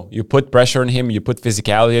all know you put pressure on him, you put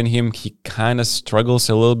physicality on him, he kind of struggles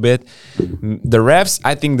a little bit.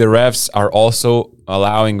 I think the refs are also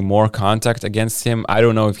allowing more contact against him. I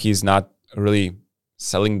don't know if he's not really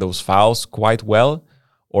selling those fouls quite well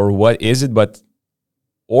or what is it,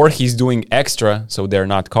 or he's doing extra, so they're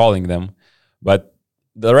not calling them. But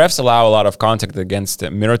the refs allow a lot of contact against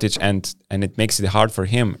Mirotic, and it makes it hard for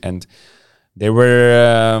him. And they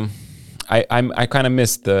were... I kind of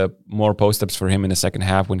missed the more post-ups for him in the second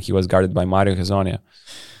half when he was guarded by Mario Hezonja.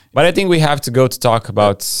 But I think we have to go to talk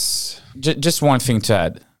about... Just one thing to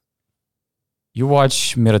add. You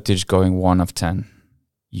watch Mirotic going 1 of 10.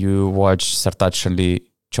 You watch Sartaceli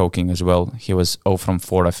choking as well. He was 0 from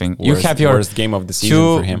 4, I think. You have your worst game of the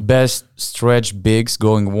season for him. Best stretch bigs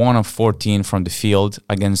going 1 of 14 from the field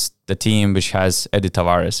against the team which has Eddie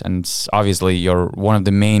Tavares. And obviously, you're one of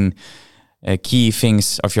the main... key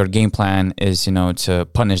things of your game plan is, to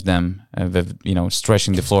punish them with,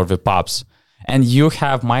 stretching the floor with pops. And you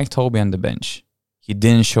have Mike Tobey on the bench. He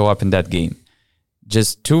didn't show up in that game.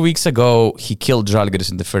 just 2 weeks ago, he killed Žalgiris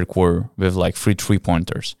in the third quarter with like 3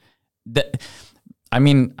 3-pointers. I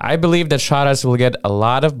mean, I believe that Saras will get a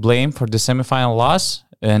lot of blame for the semifinal loss.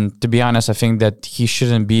 And to be honest, I think that he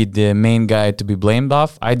shouldn't be the main guy to be blamed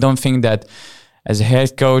off. I don't think that as a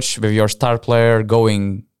head coach with your star player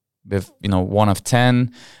going with, 1 of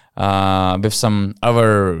 10, with some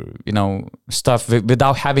other, stuff,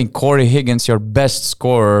 without having Corey Higgins, your best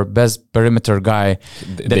scorer, best perimeter guy.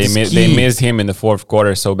 They missed him in the fourth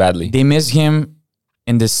quarter so badly. They missed him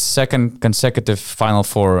in the second consecutive Final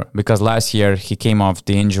Four because last year he came off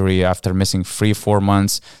the injury after missing 3-4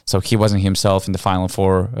 months, so he wasn't himself in the Final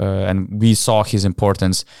Four, and we saw his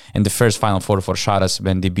importance in the first Final Four for Saras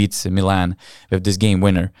when they beat Milan with this game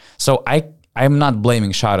winner. So I'm not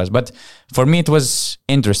blaming Saras, but for me it was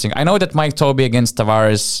interesting. I know that Mike Tobey against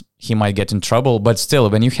Tavares, he might get in trouble, but still,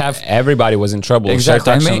 when you have... Everybody was in trouble.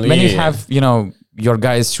 Exactly. And when you have, your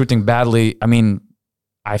guys shooting badly, I mean,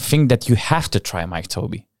 I think that you have to try Mike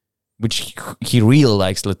Tobey, which he really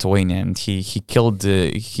likes Lithuania, and he killed,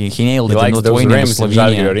 he nailed it in Lithuania and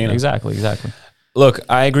Slovenia. Exactly. Look,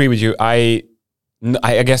 I agree with you. I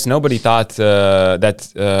guess nobody thought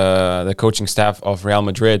that the coaching staff of Real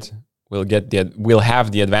Madrid will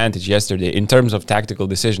have the advantage yesterday in terms of tactical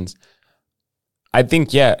decisions. I think,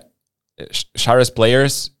 Saras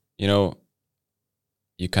players, you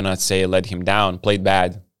cannot say let him down, played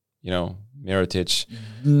bad, Mirotic,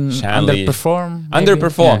 Shanley.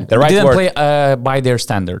 Underperform. Yeah. The right didn't word. Play by their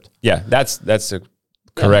standard. Yeah, that's a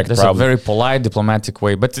correct that's problem. A very polite, diplomatic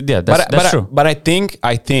way. But yeah, that's true. But I think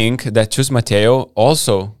that Chus Mateo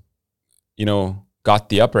also, got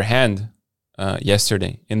the upper hand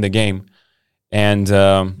yesterday in the game. And,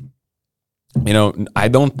 I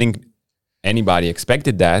don't think anybody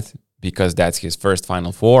expected that because that's his first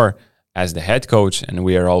Final Four as the head coach, and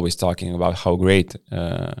we are always talking about how great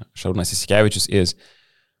Šarūnas Jasikevičius is.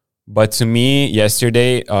 But to me,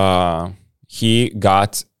 yesterday, he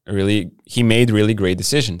made really great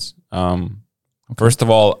decisions. First of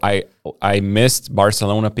all, I missed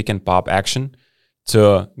Barcelona pick and pop action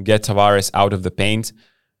to get Tavares out of the paint.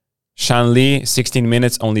 Shanley, 16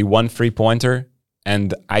 minutes, only 1 3-pointer.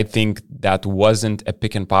 And I think that wasn't a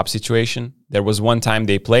pick and pop situation. There was one time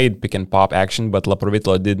they played pick and pop action, but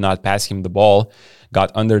Laprovitlo did not pass him the ball,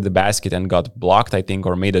 got under the basket and got blocked, I think,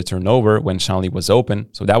 or made a turnover when Shanley was open.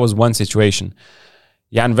 So that was one situation.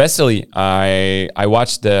 Jan Vesely, I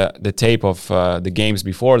watched the tape of the games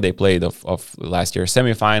before they played of last year's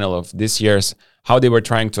semifinal, of this year's, how they were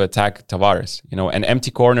trying to attack Tavares. An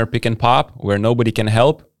empty corner pick and pop where nobody can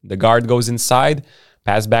help. The guard goes inside,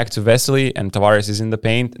 pass back to Vesely, and Tavares is in the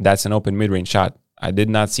paint. That's an open mid-range shot. I did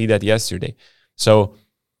not see that yesterday. So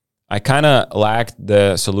I kind of lacked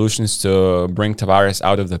the solutions to bring Tavares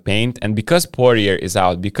out of the paint. And because Poirier is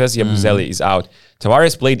out, because Yabusele is out,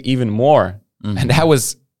 Tavares played even more. And that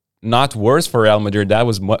was not worse for Real Madrid. That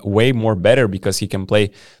was way more better because he can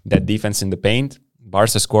play that defense in the paint.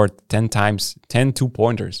 Barca scored 10 times, 10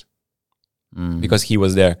 2-pointers because he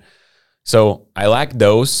was there. So I lacked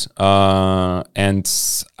those, and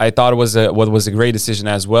I thought what was a great decision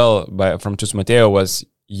as well from Chus Mateo was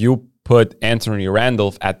you put Anthony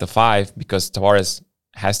Randolph at the 5 because Tavares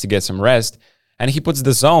has to get some rest, and he puts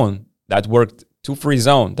the zone that worked 2-3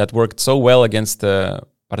 zone that worked so well against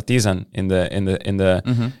Partizan in the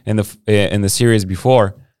series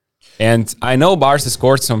before, and I know Barca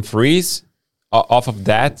scored some threes off of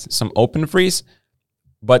that, some open threes.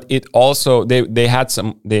 But it also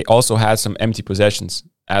they also had some empty possessions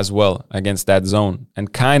as well against that zone,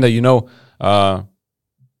 and kind of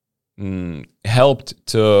helped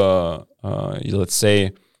to let's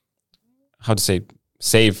say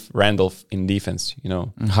save Randolph in defense.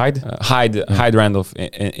 Hide Randolph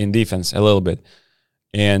in defense a little bit,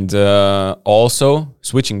 and also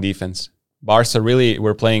switching defense. Barca really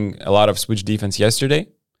were playing a lot of switch defense yesterday.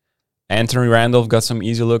 Anthony Randolph got some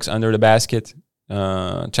easy looks under the basket.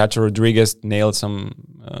 Chacho Rodriguez nailed some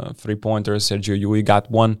 3-pointers. Sergio Yui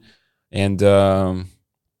got one, and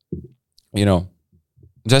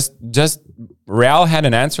just Real had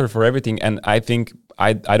an answer for everything. And I think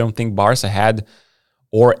I don't think Barca had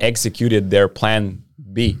or executed their plan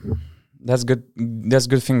B. That's good. That's a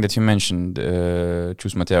good thing that you mentioned,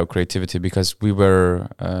 Chus Mateo creativity, because we were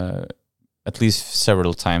at least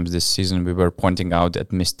several times this season, we were pointing out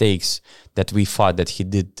at mistakes that we thought that he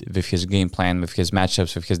did with his game plan, with his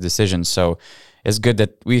matchups, with his decisions. So it's good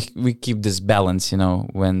that we keep this balance,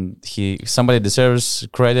 when somebody deserves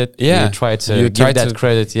credit, we try to give that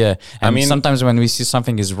credit. Yeah. And sometimes when we see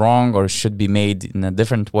something is wrong or should be made in a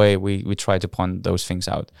different way, we try to point those things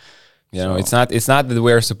out. You know, it's not that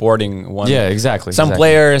we're supporting one. Yeah, exactly. Some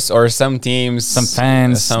players or some teams, some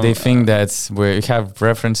fans, they think that we have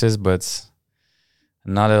references, but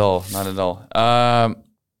not at all. Not at all.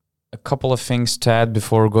 A couple of things to add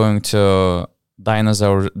before going to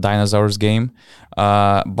Dinosaurs game.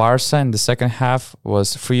 Barca in the second half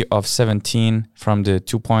was 3 of 17 from the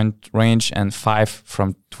 2-point range and 5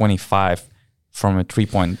 from 25 from a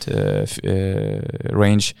 3-point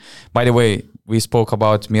range. By the way, we spoke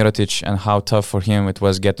about Mirotic and how tough for him it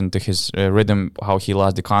was getting to his rhythm, how he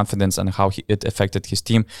lost the confidence and how it affected his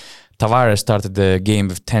team. Tavares started the game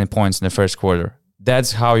with 10 points in the first quarter.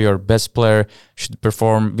 That's how your best player should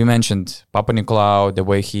perform. We mentioned Papanikolaou, the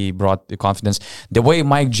way he brought the confidence, the way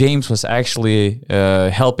Mike James was actually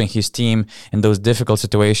helping his team in those difficult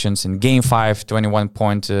situations. In Game 5,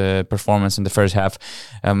 21-point performance in the first half.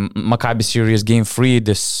 Maccabi series, Game 3,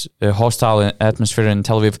 this hostile atmosphere in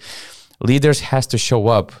Tel Aviv. Leaders has to show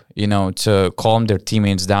up, to calm their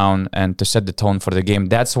teammates down and to set the tone for the game.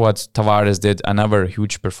 That's what Tavares did. Another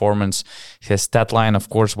huge performance. His stat line, of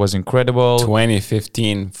course, was incredible.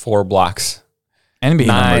 15, 4 blocks. NBA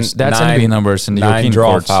numbers. That's NBA numbers in the European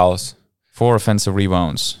draw courts. Fouls. 4 offensive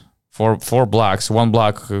rebounds. Four blocks. 1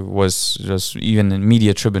 block was just even in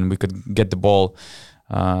media tribune. We could get the ball.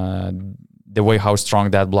 The way how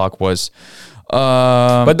strong that block was.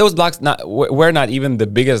 But those blocks were not even the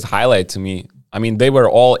biggest highlight to me. I mean, they were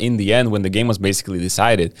all in the end when the game was basically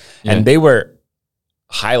decided. Yeah. And they were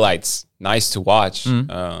highlights, nice to watch.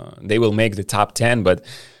 They will make the top 10. But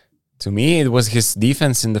to me, it was his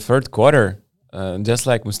defense in the third quarter, just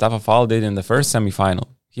like Mustafa Fall did in the first semifinal.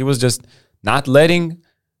 He was just not letting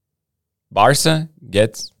Barca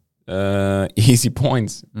get easy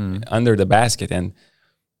points under the basket.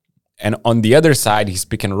 And on the other side, his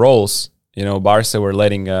pick and rolls, Barca were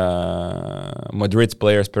letting Madrid's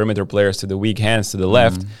players, perimeter players, to the weak hands to the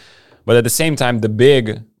left. But at the same time, the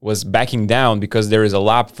big was backing down because there is a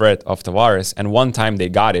lob threat of Tavares. And one time they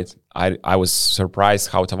got it. I was surprised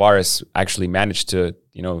how Tavares actually managed to,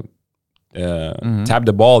 tap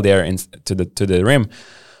the ball there to the rim.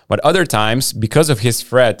 But other times, because of his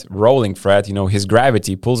rolling threat, his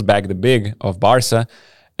gravity pulls back the big of Barca.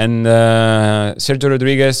 And Sergio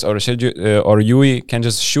Rodriguez or Yui can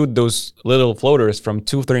just shoot those little floaters from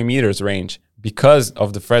 2-3 meters range because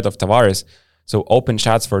of the threat of Tavares. So open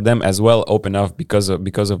shots for them as well open up because of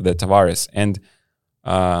the Tavares. And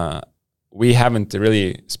we haven't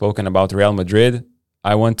really spoken about Real Madrid.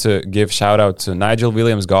 I want to give shout out to Nigel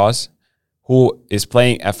Williams-Goss, who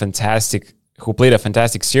played a fantastic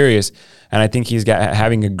series, and I think he's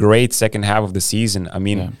having a great second half of the season. I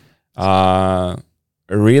mean. Yeah.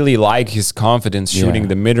 Really like his confidence shooting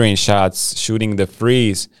the mid-range shots, shooting the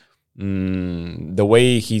threes, the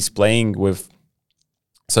way he's playing with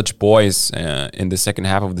such boys in the second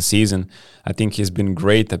half of the season. I think he's been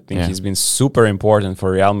great. I think he's been super important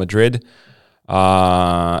for Real Madrid.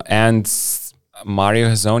 And Mario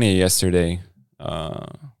Hezonja yesterday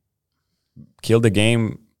killed the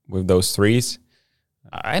game with those threes.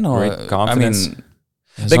 I know. Great confidence. I mean,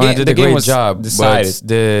 the game did a great job, decided.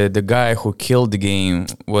 But the guy who killed the game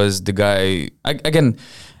was the guy. Again,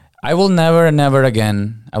 I will never ever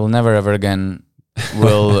again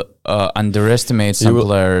will underestimate some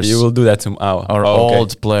players. You will do that tomorrow. Or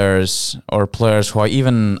old players, or players who are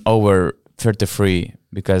even over 33.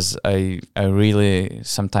 Because I really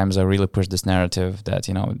push this narrative that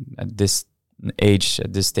at this age,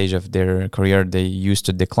 at this stage of their career, they used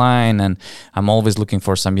to decline, and I'm always looking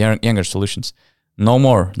for some younger solutions. No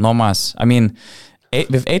more, no mas. I mean,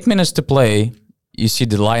 with 8 minutes to play, you see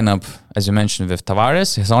the lineup, as you mentioned, with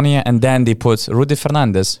Tavares, Hezonja, and then they put Rudy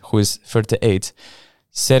Fernandez, who is 38,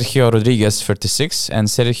 Sergio Rodriguez, 36, and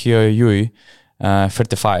Sergio Yui,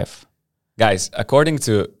 35. Guys, according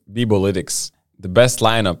to Bibolytics, the best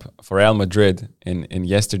lineup for Real Madrid in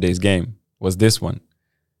yesterday's game was this one.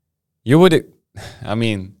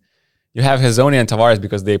 You have Hezonja and Tavares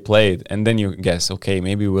because they played, and then you guess, okay,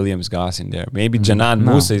 maybe Williams-Goss in there, maybe Janan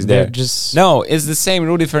Musa is there. No, it's the same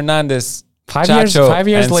Rudy Fernandez, five years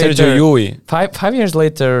and later, Sergio Yui. 5 years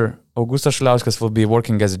later, Augusto Šuliauskas will be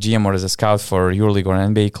working as a GM or as a scout for EuroLeague or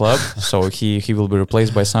an NBA club, so he will be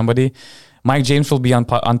replaced by somebody. Mike James will be on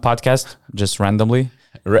podcast, just randomly.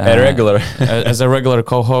 As a regular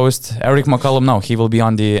co-host. Eric McCollum, no, he will be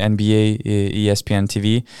on the NBA ESPN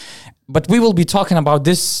TV. But we will be talking about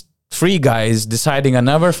this 3 guys deciding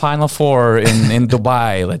another Final Four in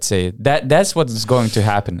Dubai, let's say. That's what's going to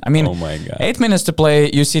happen. I mean, oh my God. 8 minutes to play,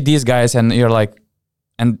 you see these guys and you're like,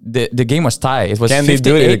 and the game was tied. It was Can they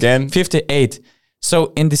do it again? 58.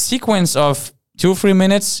 So in the sequence of 2-3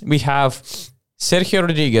 minutes, we have Sergio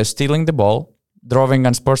Rodriguez stealing the ball, drawing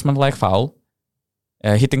unsportsmanlike foul,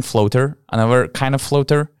 hitting floater, another kind of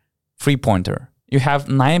floater, 3-pointer. You have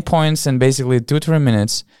 9 points in basically 2-3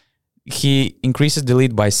 minutes. He increases the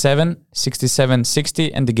lead by 7, 67-60,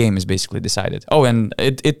 and the game is basically decided. Oh, and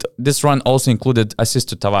this run also included assist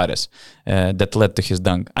to Tavares that led to his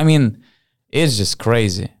dunk. I mean, it's just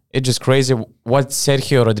crazy. It's just crazy what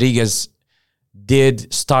Sergio Rodriguez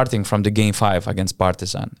did starting from the Game 5 against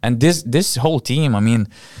Partizan. And this whole team, I mean,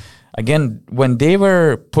 again, when they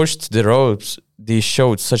were pushed to the ropes, they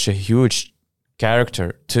showed such a huge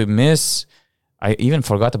character. To miss... I even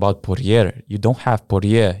forgot about Poirier. You don't have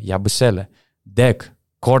Poirier, Yabusele, Dek,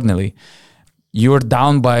 Corneli. You're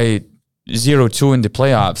down by 0-2 in the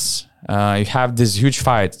playoffs. You have this huge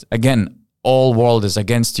fight. Again, all world is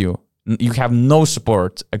against you. You have no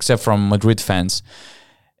support except from Madrid fans.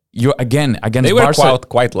 You again against they were Barca,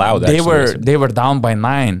 quite loud. They were down by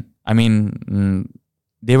 9. I mean,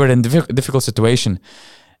 they were in a difficult situation.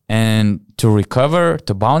 And to recover,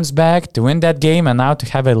 to bounce back, to win that game, and now to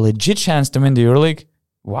have a legit chance to win the EuroLeague,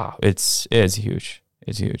 wow, it's huge.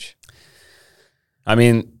 It's huge. I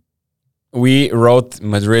mean, we wrote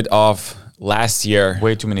Madrid off last year.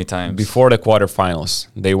 Way too many times. Before the quarterfinals,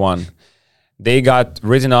 they won. They got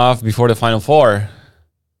written off before the Final Four.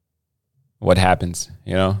 What happens,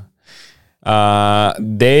 you know?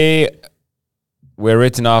 They were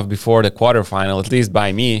written off before the quarterfinal, at least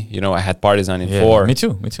by me. You know, I had Partizan in 4. Me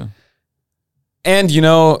too. And, you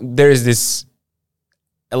know, there's this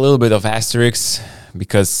a little bit of asterisk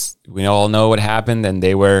because we all know what happened and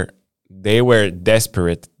they were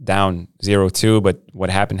desperate, down 0-2, but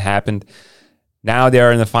what happened. Now they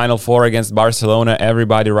are in the Final Four against Barcelona.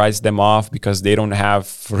 Everybody writes them off because they don't have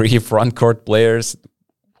 3 front court players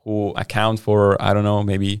who account for, I don't know,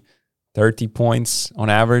 maybe 30 points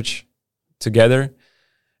on average together,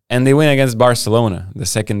 and they win against Barcelona, the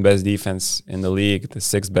second best defense in the league, the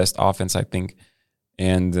 6th best offense, I think,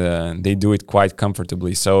 and they do it quite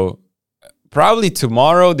comfortably. So probably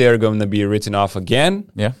tomorrow they're going to be written off again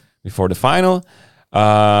before the final.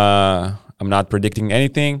 I'm not predicting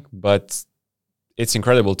anything, but it's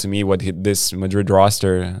incredible to me what this Madrid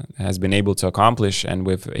roster has been able to accomplish, and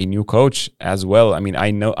with a new coach as well. I mean, I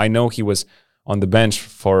know he was on the bench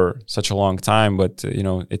for such a long time, but you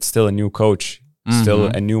know, it's still a new coach, still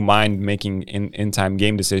a new mind making in-time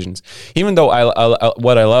game decisions. Even though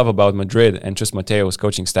what I love about Madrid and just Mateo's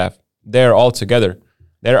coaching staff, they're all together.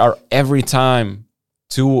 There are every time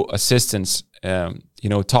 2 assistants,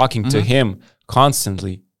 talking to him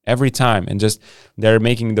constantly every time, and just they're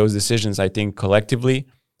making those decisions, I think, collectively,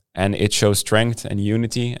 and it shows strength and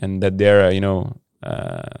unity, and that they're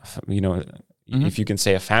if you can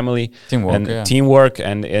say a family, teamwork,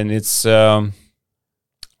 and it's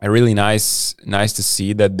really nice to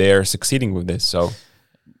see that they're succeeding with this. So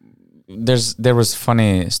there was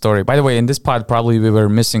funny story. By the way, in this pod, probably we were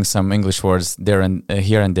missing some English words there and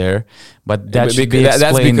here and there, but that should be explained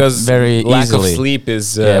that's because very lack easily. Of sleep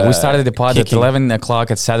is we started the pod kicking. at 11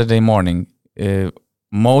 o'clock at Saturday morning.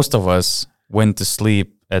 Most of us went to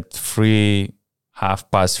sleep at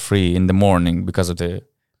 3:30 in the morning because of the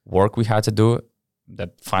work we had to do,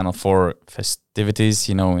 that Final Four festivities,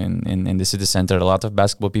 you know, in the city center. A lot of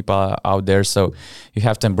basketball people are out there, so you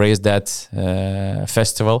have to embrace that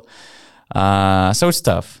festival. So it's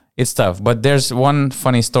tough. But there's one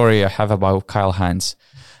funny story I have about Kyle Hines,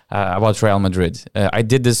 about Real Madrid. I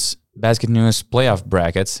did this Basket News playoff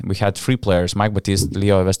brackets. We had 3 players, Mike Batiste,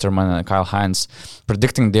 Leo Westerman, and Kyle Hines,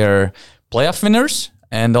 predicting their playoff winners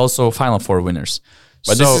and also Final Four winners.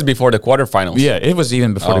 But this is before the quarterfinals. Yeah, it was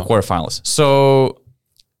even before the quarterfinals. So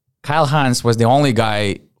Kyle Hines was the only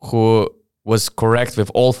guy who was correct with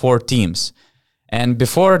all 4 teams. And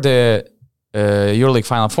before the EuroLeague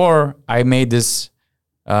Final Four, I made this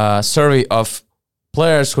survey of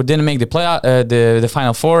players who didn't make the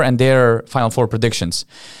Final Four and their Final Four predictions.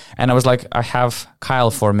 And I was like, I have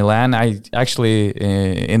Kyle for Milan. I actually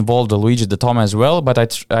involved Luigi De Toma as well, but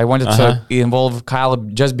I wanted to involve Kyle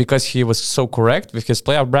just because he was so correct with his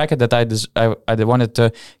playoff bracket that I wanted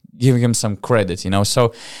to give him some credit, you know.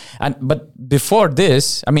 So, but before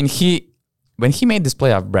this, I mean, when he made this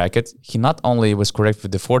playoff bracket, he not only was correct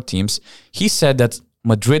with the 4 teams, he said that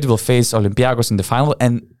Madrid will face Olympiacos in the final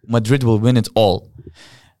and Madrid will win it all.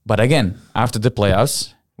 But again, after the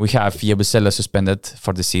playoffs, we have Yabusele suspended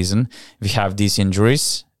for the season. We have these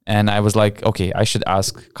injuries. And I was like, okay, I should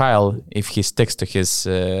ask Kyle if he sticks to his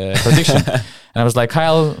prediction. And I was like,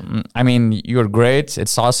 Kyle, I mean, you're great.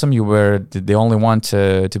 It's awesome. You were the only one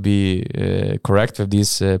to be correct with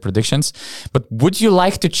these predictions. But would you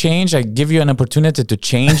like to change? I give you an opportunity to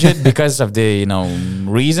change it because of the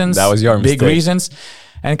reasons. That was your big mistake. reasons.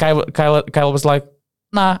 And Kyle was like,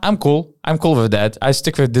 nah, I'm cool. I'm cool with that. I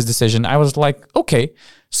stick with this decision. I was like, okay.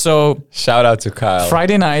 So shout out to Kyle.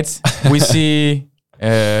 Friday night, we see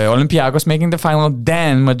Olympiacos making the final,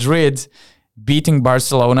 then Madrid beating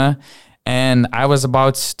Barcelona. And I was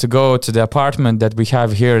about to go to the apartment that we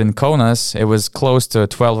have here in Kaunas. It was close to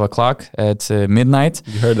 12 o'clock at midnight.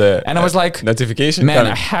 You heard the and I was like, notification? Man,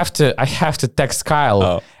 I have to text Kyle.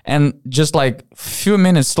 Oh. And just like a few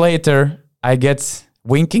minutes later, I get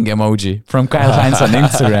winking emoji from Kyle Heinz on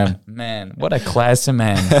Instagram. Man, what a classy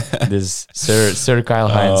man this Sir Kyle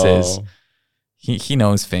Heinz is. He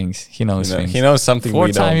knows things. He knows things. He knows something we don't.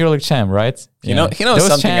 4-time EuroLeague champ, right? He knows Those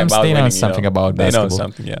something champs, about they winning. know something about basketball. They know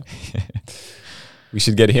something, yeah. We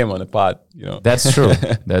should get him on the pod, That's true.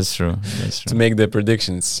 That's true. To make the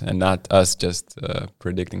predictions and not us just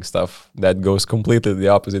predicting stuff that goes completely the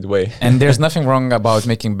opposite way. And there's nothing wrong about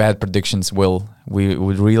making bad predictions, Will. We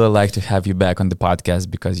would really like to have you back on the podcast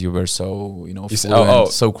because you were so, fluent,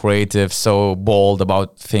 so creative, so bold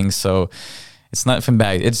about things. So it's nothing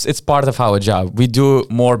bad. It's part of our job. We do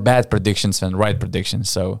more bad predictions than right predictions.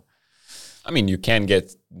 So, I mean, you can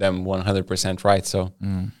get them 100% right. So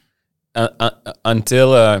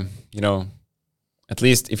until at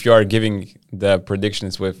least if you are giving the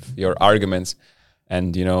predictions with your arguments,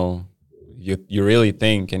 and you really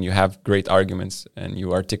think and you have great arguments and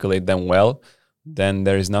you articulate them well, then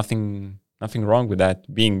there is nothing wrong with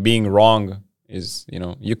that. Being wrong is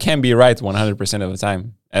you can be right 100% of the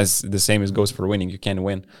time. As the same as goes for winning, you can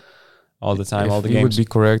win all the time, all the games. If it would be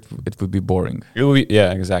correct, it would be boring. It would be,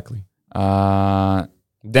 yeah, exactly.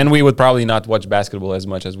 Then we would probably not watch basketball as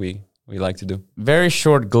much as we like to do. Very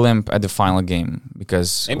short glimpse at the final game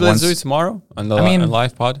because maybe let's do it tomorrow on the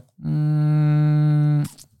live pod.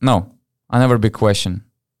 No, another big question.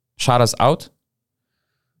 Saras out?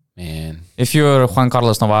 Man. If you're Juan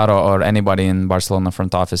Carlos Navarro or anybody in Barcelona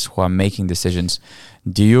front office who are making decisions,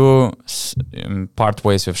 do you part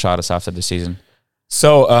ways with Saras after the season?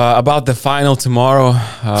 So about the final tomorrow,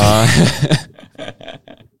 I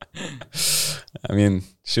mean,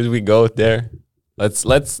 should we go there? Let's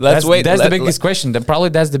wait. That's the biggest question. Probably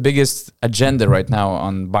that's the biggest agenda right now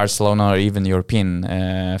on Barcelona or even European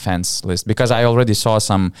fans list, because I already saw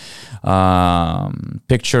some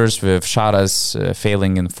pictures with Saras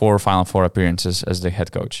failing in 4 Final Four appearances as the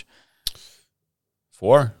head coach.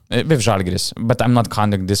 4? With Žalgiris, but I'm not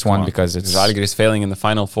counting this one because it's... Žalgiris failing in the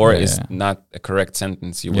Final Four is not a correct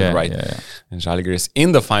sentence you would write. And Žalgiris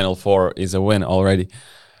in the Final Four is a win already.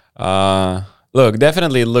 Look,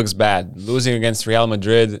 definitely it looks bad. Losing against Real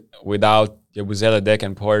Madrid without Yabusele, Dek,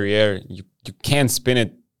 and Poirier, you can't spin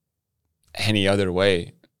it any other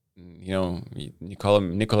way. Nikola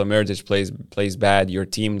Mirotic plays bad. Your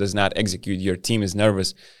team does not execute. Your team is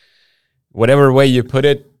nervous. Whatever way you put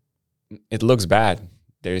it, it looks bad.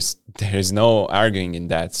 There's no arguing in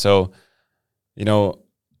that. So,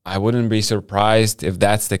 I wouldn't be surprised if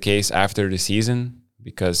that's the case after the season,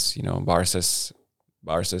 because Barca's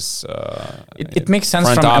it makes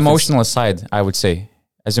sense from emotional side, I would say.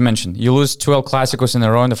 As you mentioned, you lose 12 Clásicos in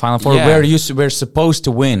a row in the Final Four where you were supposed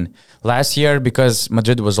to win. Last year, because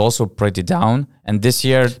Madrid was also pretty down, and this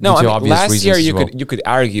year, last year you could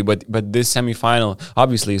argue, but this semifinal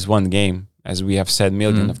obviously is one game, as we have said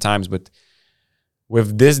million of times. But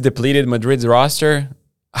with this depleted Madrid's roster,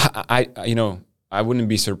 I wouldn't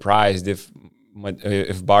be surprised if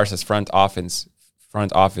Barca's front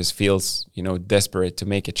office feels desperate to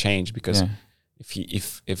make a change, because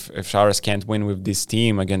if Saras can't win with this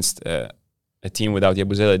team against a team without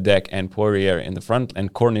Yabusele, Dek, and Poirier in the front,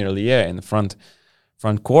 and Cornelier in the front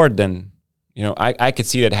court, then I could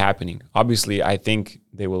see that happening. Obviously, I think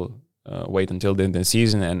they will wait until the end of the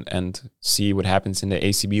season and see what happens in the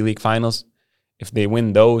ACB League finals. If they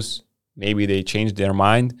win those, maybe they change their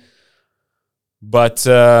mind. But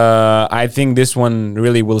I think this one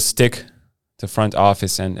really will stick to front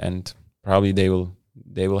office, and probably they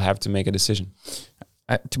will have to make a decision.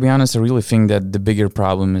 To be honest, I really think that the bigger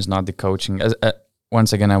problem is not the coaching.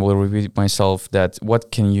 Once again, I will repeat myself that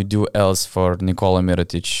what can you do else for Nikola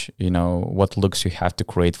Mirotic? What looks you have to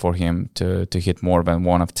create for him to hit more than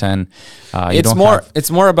 1 of 10.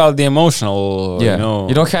 It's more about the emotional.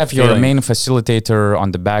 You don't have your main facilitator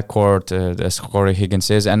on the backcourt, as Corey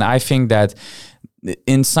Higgins is, and I think that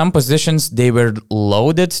in some positions they were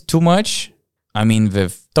loaded too much. I mean,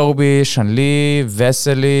 with Toby, Shanli,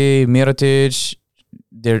 Vesely, Mirotic,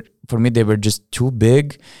 for me, they were just too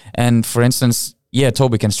big. And for instance,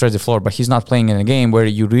 Toby can stretch the floor, but he's not playing in a game where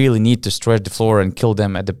you really need to stretch the floor and kill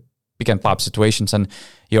them at the pick and pop situations, and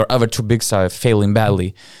your other two bigs are failing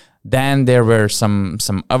badly. Then there were some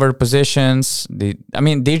other positions. They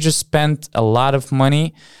just spent a lot of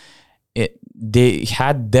money. They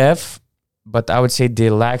had depth, but I would say they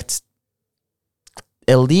lacked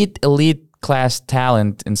elite class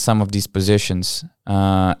talent in some of these positions.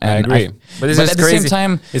 And I agree. But at the crazy. same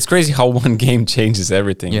time, it's crazy how one game changes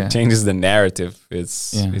everything. Yeah. It changes the narrative.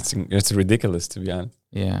 It's ridiculous, to be honest.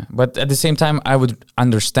 yeah. But at the same time, I would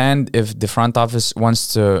understand if the front office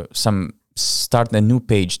wants to start a new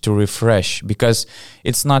page to refresh, because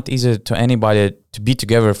it's not easy to anybody to be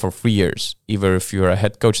together for 3 years. Either if you're a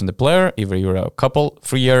head coach and the player, either you're a couple.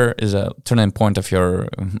 3 year is a turning point of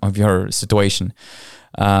your situation.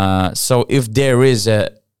 So if there is a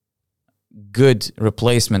good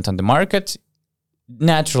replacement on the market,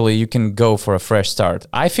 naturally you can go for a fresh start.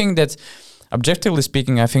 I think that, objectively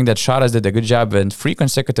speaking, I think that Saras did a good job, and 3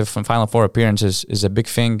 consecutive Final Four appearances is a big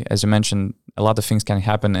thing. As you mentioned, a lot of things can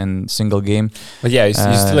happen in single game. But yeah, you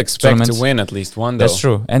still expect to win at least one, though. That's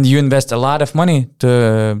true. And you invest a lot of money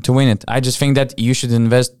to win it. I just think that you should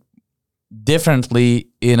invest differently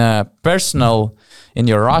in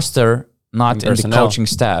your roster, not in the coaching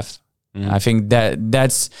staff. I think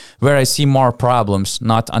that's where I see more problems,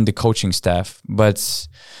 not on the coaching staff. But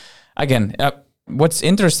again, what's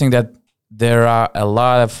interesting that there are a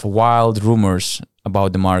lot of wild rumors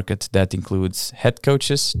about the market. That includes head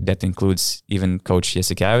coaches, that includes even Coach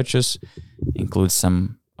Jasikevičius, includes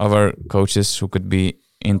some other coaches who could be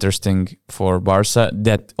interesting for Barca.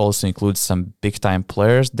 That also includes some big-time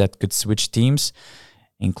players that could switch teams,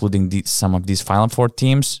 including some of these Final Four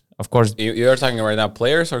teams. Of course, you're talking right now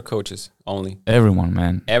players or coaches only? Everyone,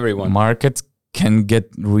 man. Everyone. Market can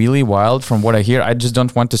get really wild from what I hear. I just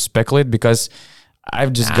don't want to speculate because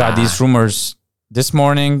I've just got these rumors this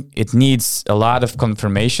morning. It needs a lot of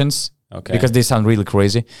confirmations because they sound really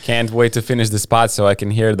crazy. Can't wait to finish the spot so I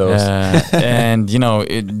can hear those. And,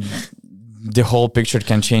 the whole picture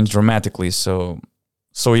can change dramatically. So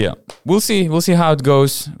yeah, we'll see. We'll see how it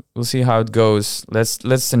goes.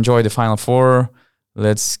 Let's enjoy the Final Four.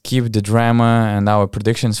 Let's keep the drama and our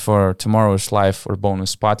predictions for tomorrow's live or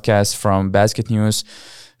bonus podcast from Basket News.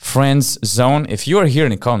 Friends Zone. If you are here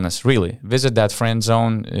in Kaunas, really visit that Friend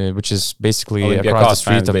Zone, which is basically Olympiacos across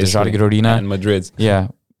the street of the Žalgirio Arena and Madrid. Yeah.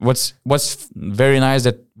 What's very nice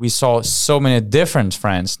that we saw so many different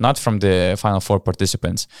friends, not from the Final Four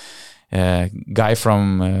participants. Guy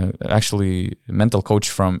from actually mental coach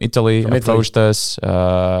from Italy approached us.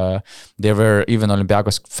 There were even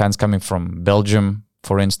Olympiacos fans coming from Belgium,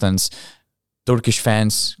 for instance. Turkish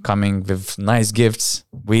fans coming with nice gifts.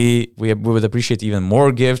 We would appreciate even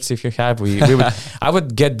more gifts if you have. I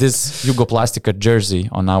would get this Jugoplastika jersey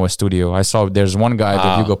on our studio. I saw there's one guy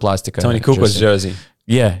with Jugoplastika. Tony Kukoc jersey.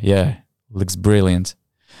 Yeah, looks brilliant.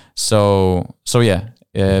 So yeah.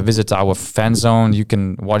 Visit our fan zone. You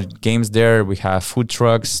can watch games there. We have food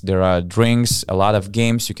trucks. There are drinks, a lot of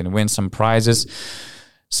games. You can win some prizes.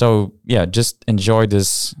 So yeah, just enjoy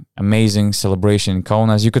this amazing celebration in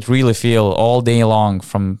Kaunas. You could really feel all day long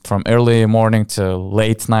from early morning to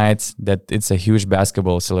late night that it's a huge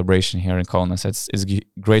basketball celebration here in Kaunas. It's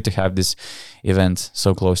great to have this event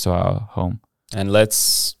so close to our home. And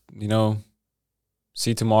let's,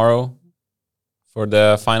 see tomorrow for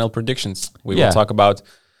the final predictions. We will talk about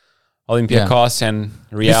Olympiacos and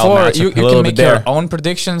Real. Before you can make your own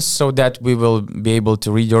predictions so that we will be able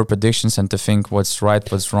to read your predictions and to think what's right,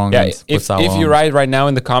 what's wrong. Yeah, and if you write right now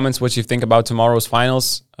in the comments what you think about tomorrow's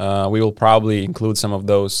finals, we will probably include some of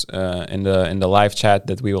those in the live chat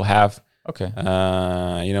that we will have. Okay.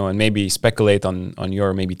 And maybe speculate on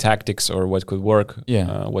your maybe tactics or what could work,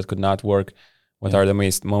 what could not work, what are the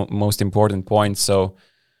most important points. So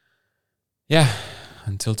yeah,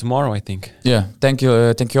 until tomorrow, I think. Yeah, thank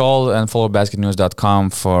you all, and follow basketnews.com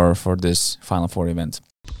for this Final Four event.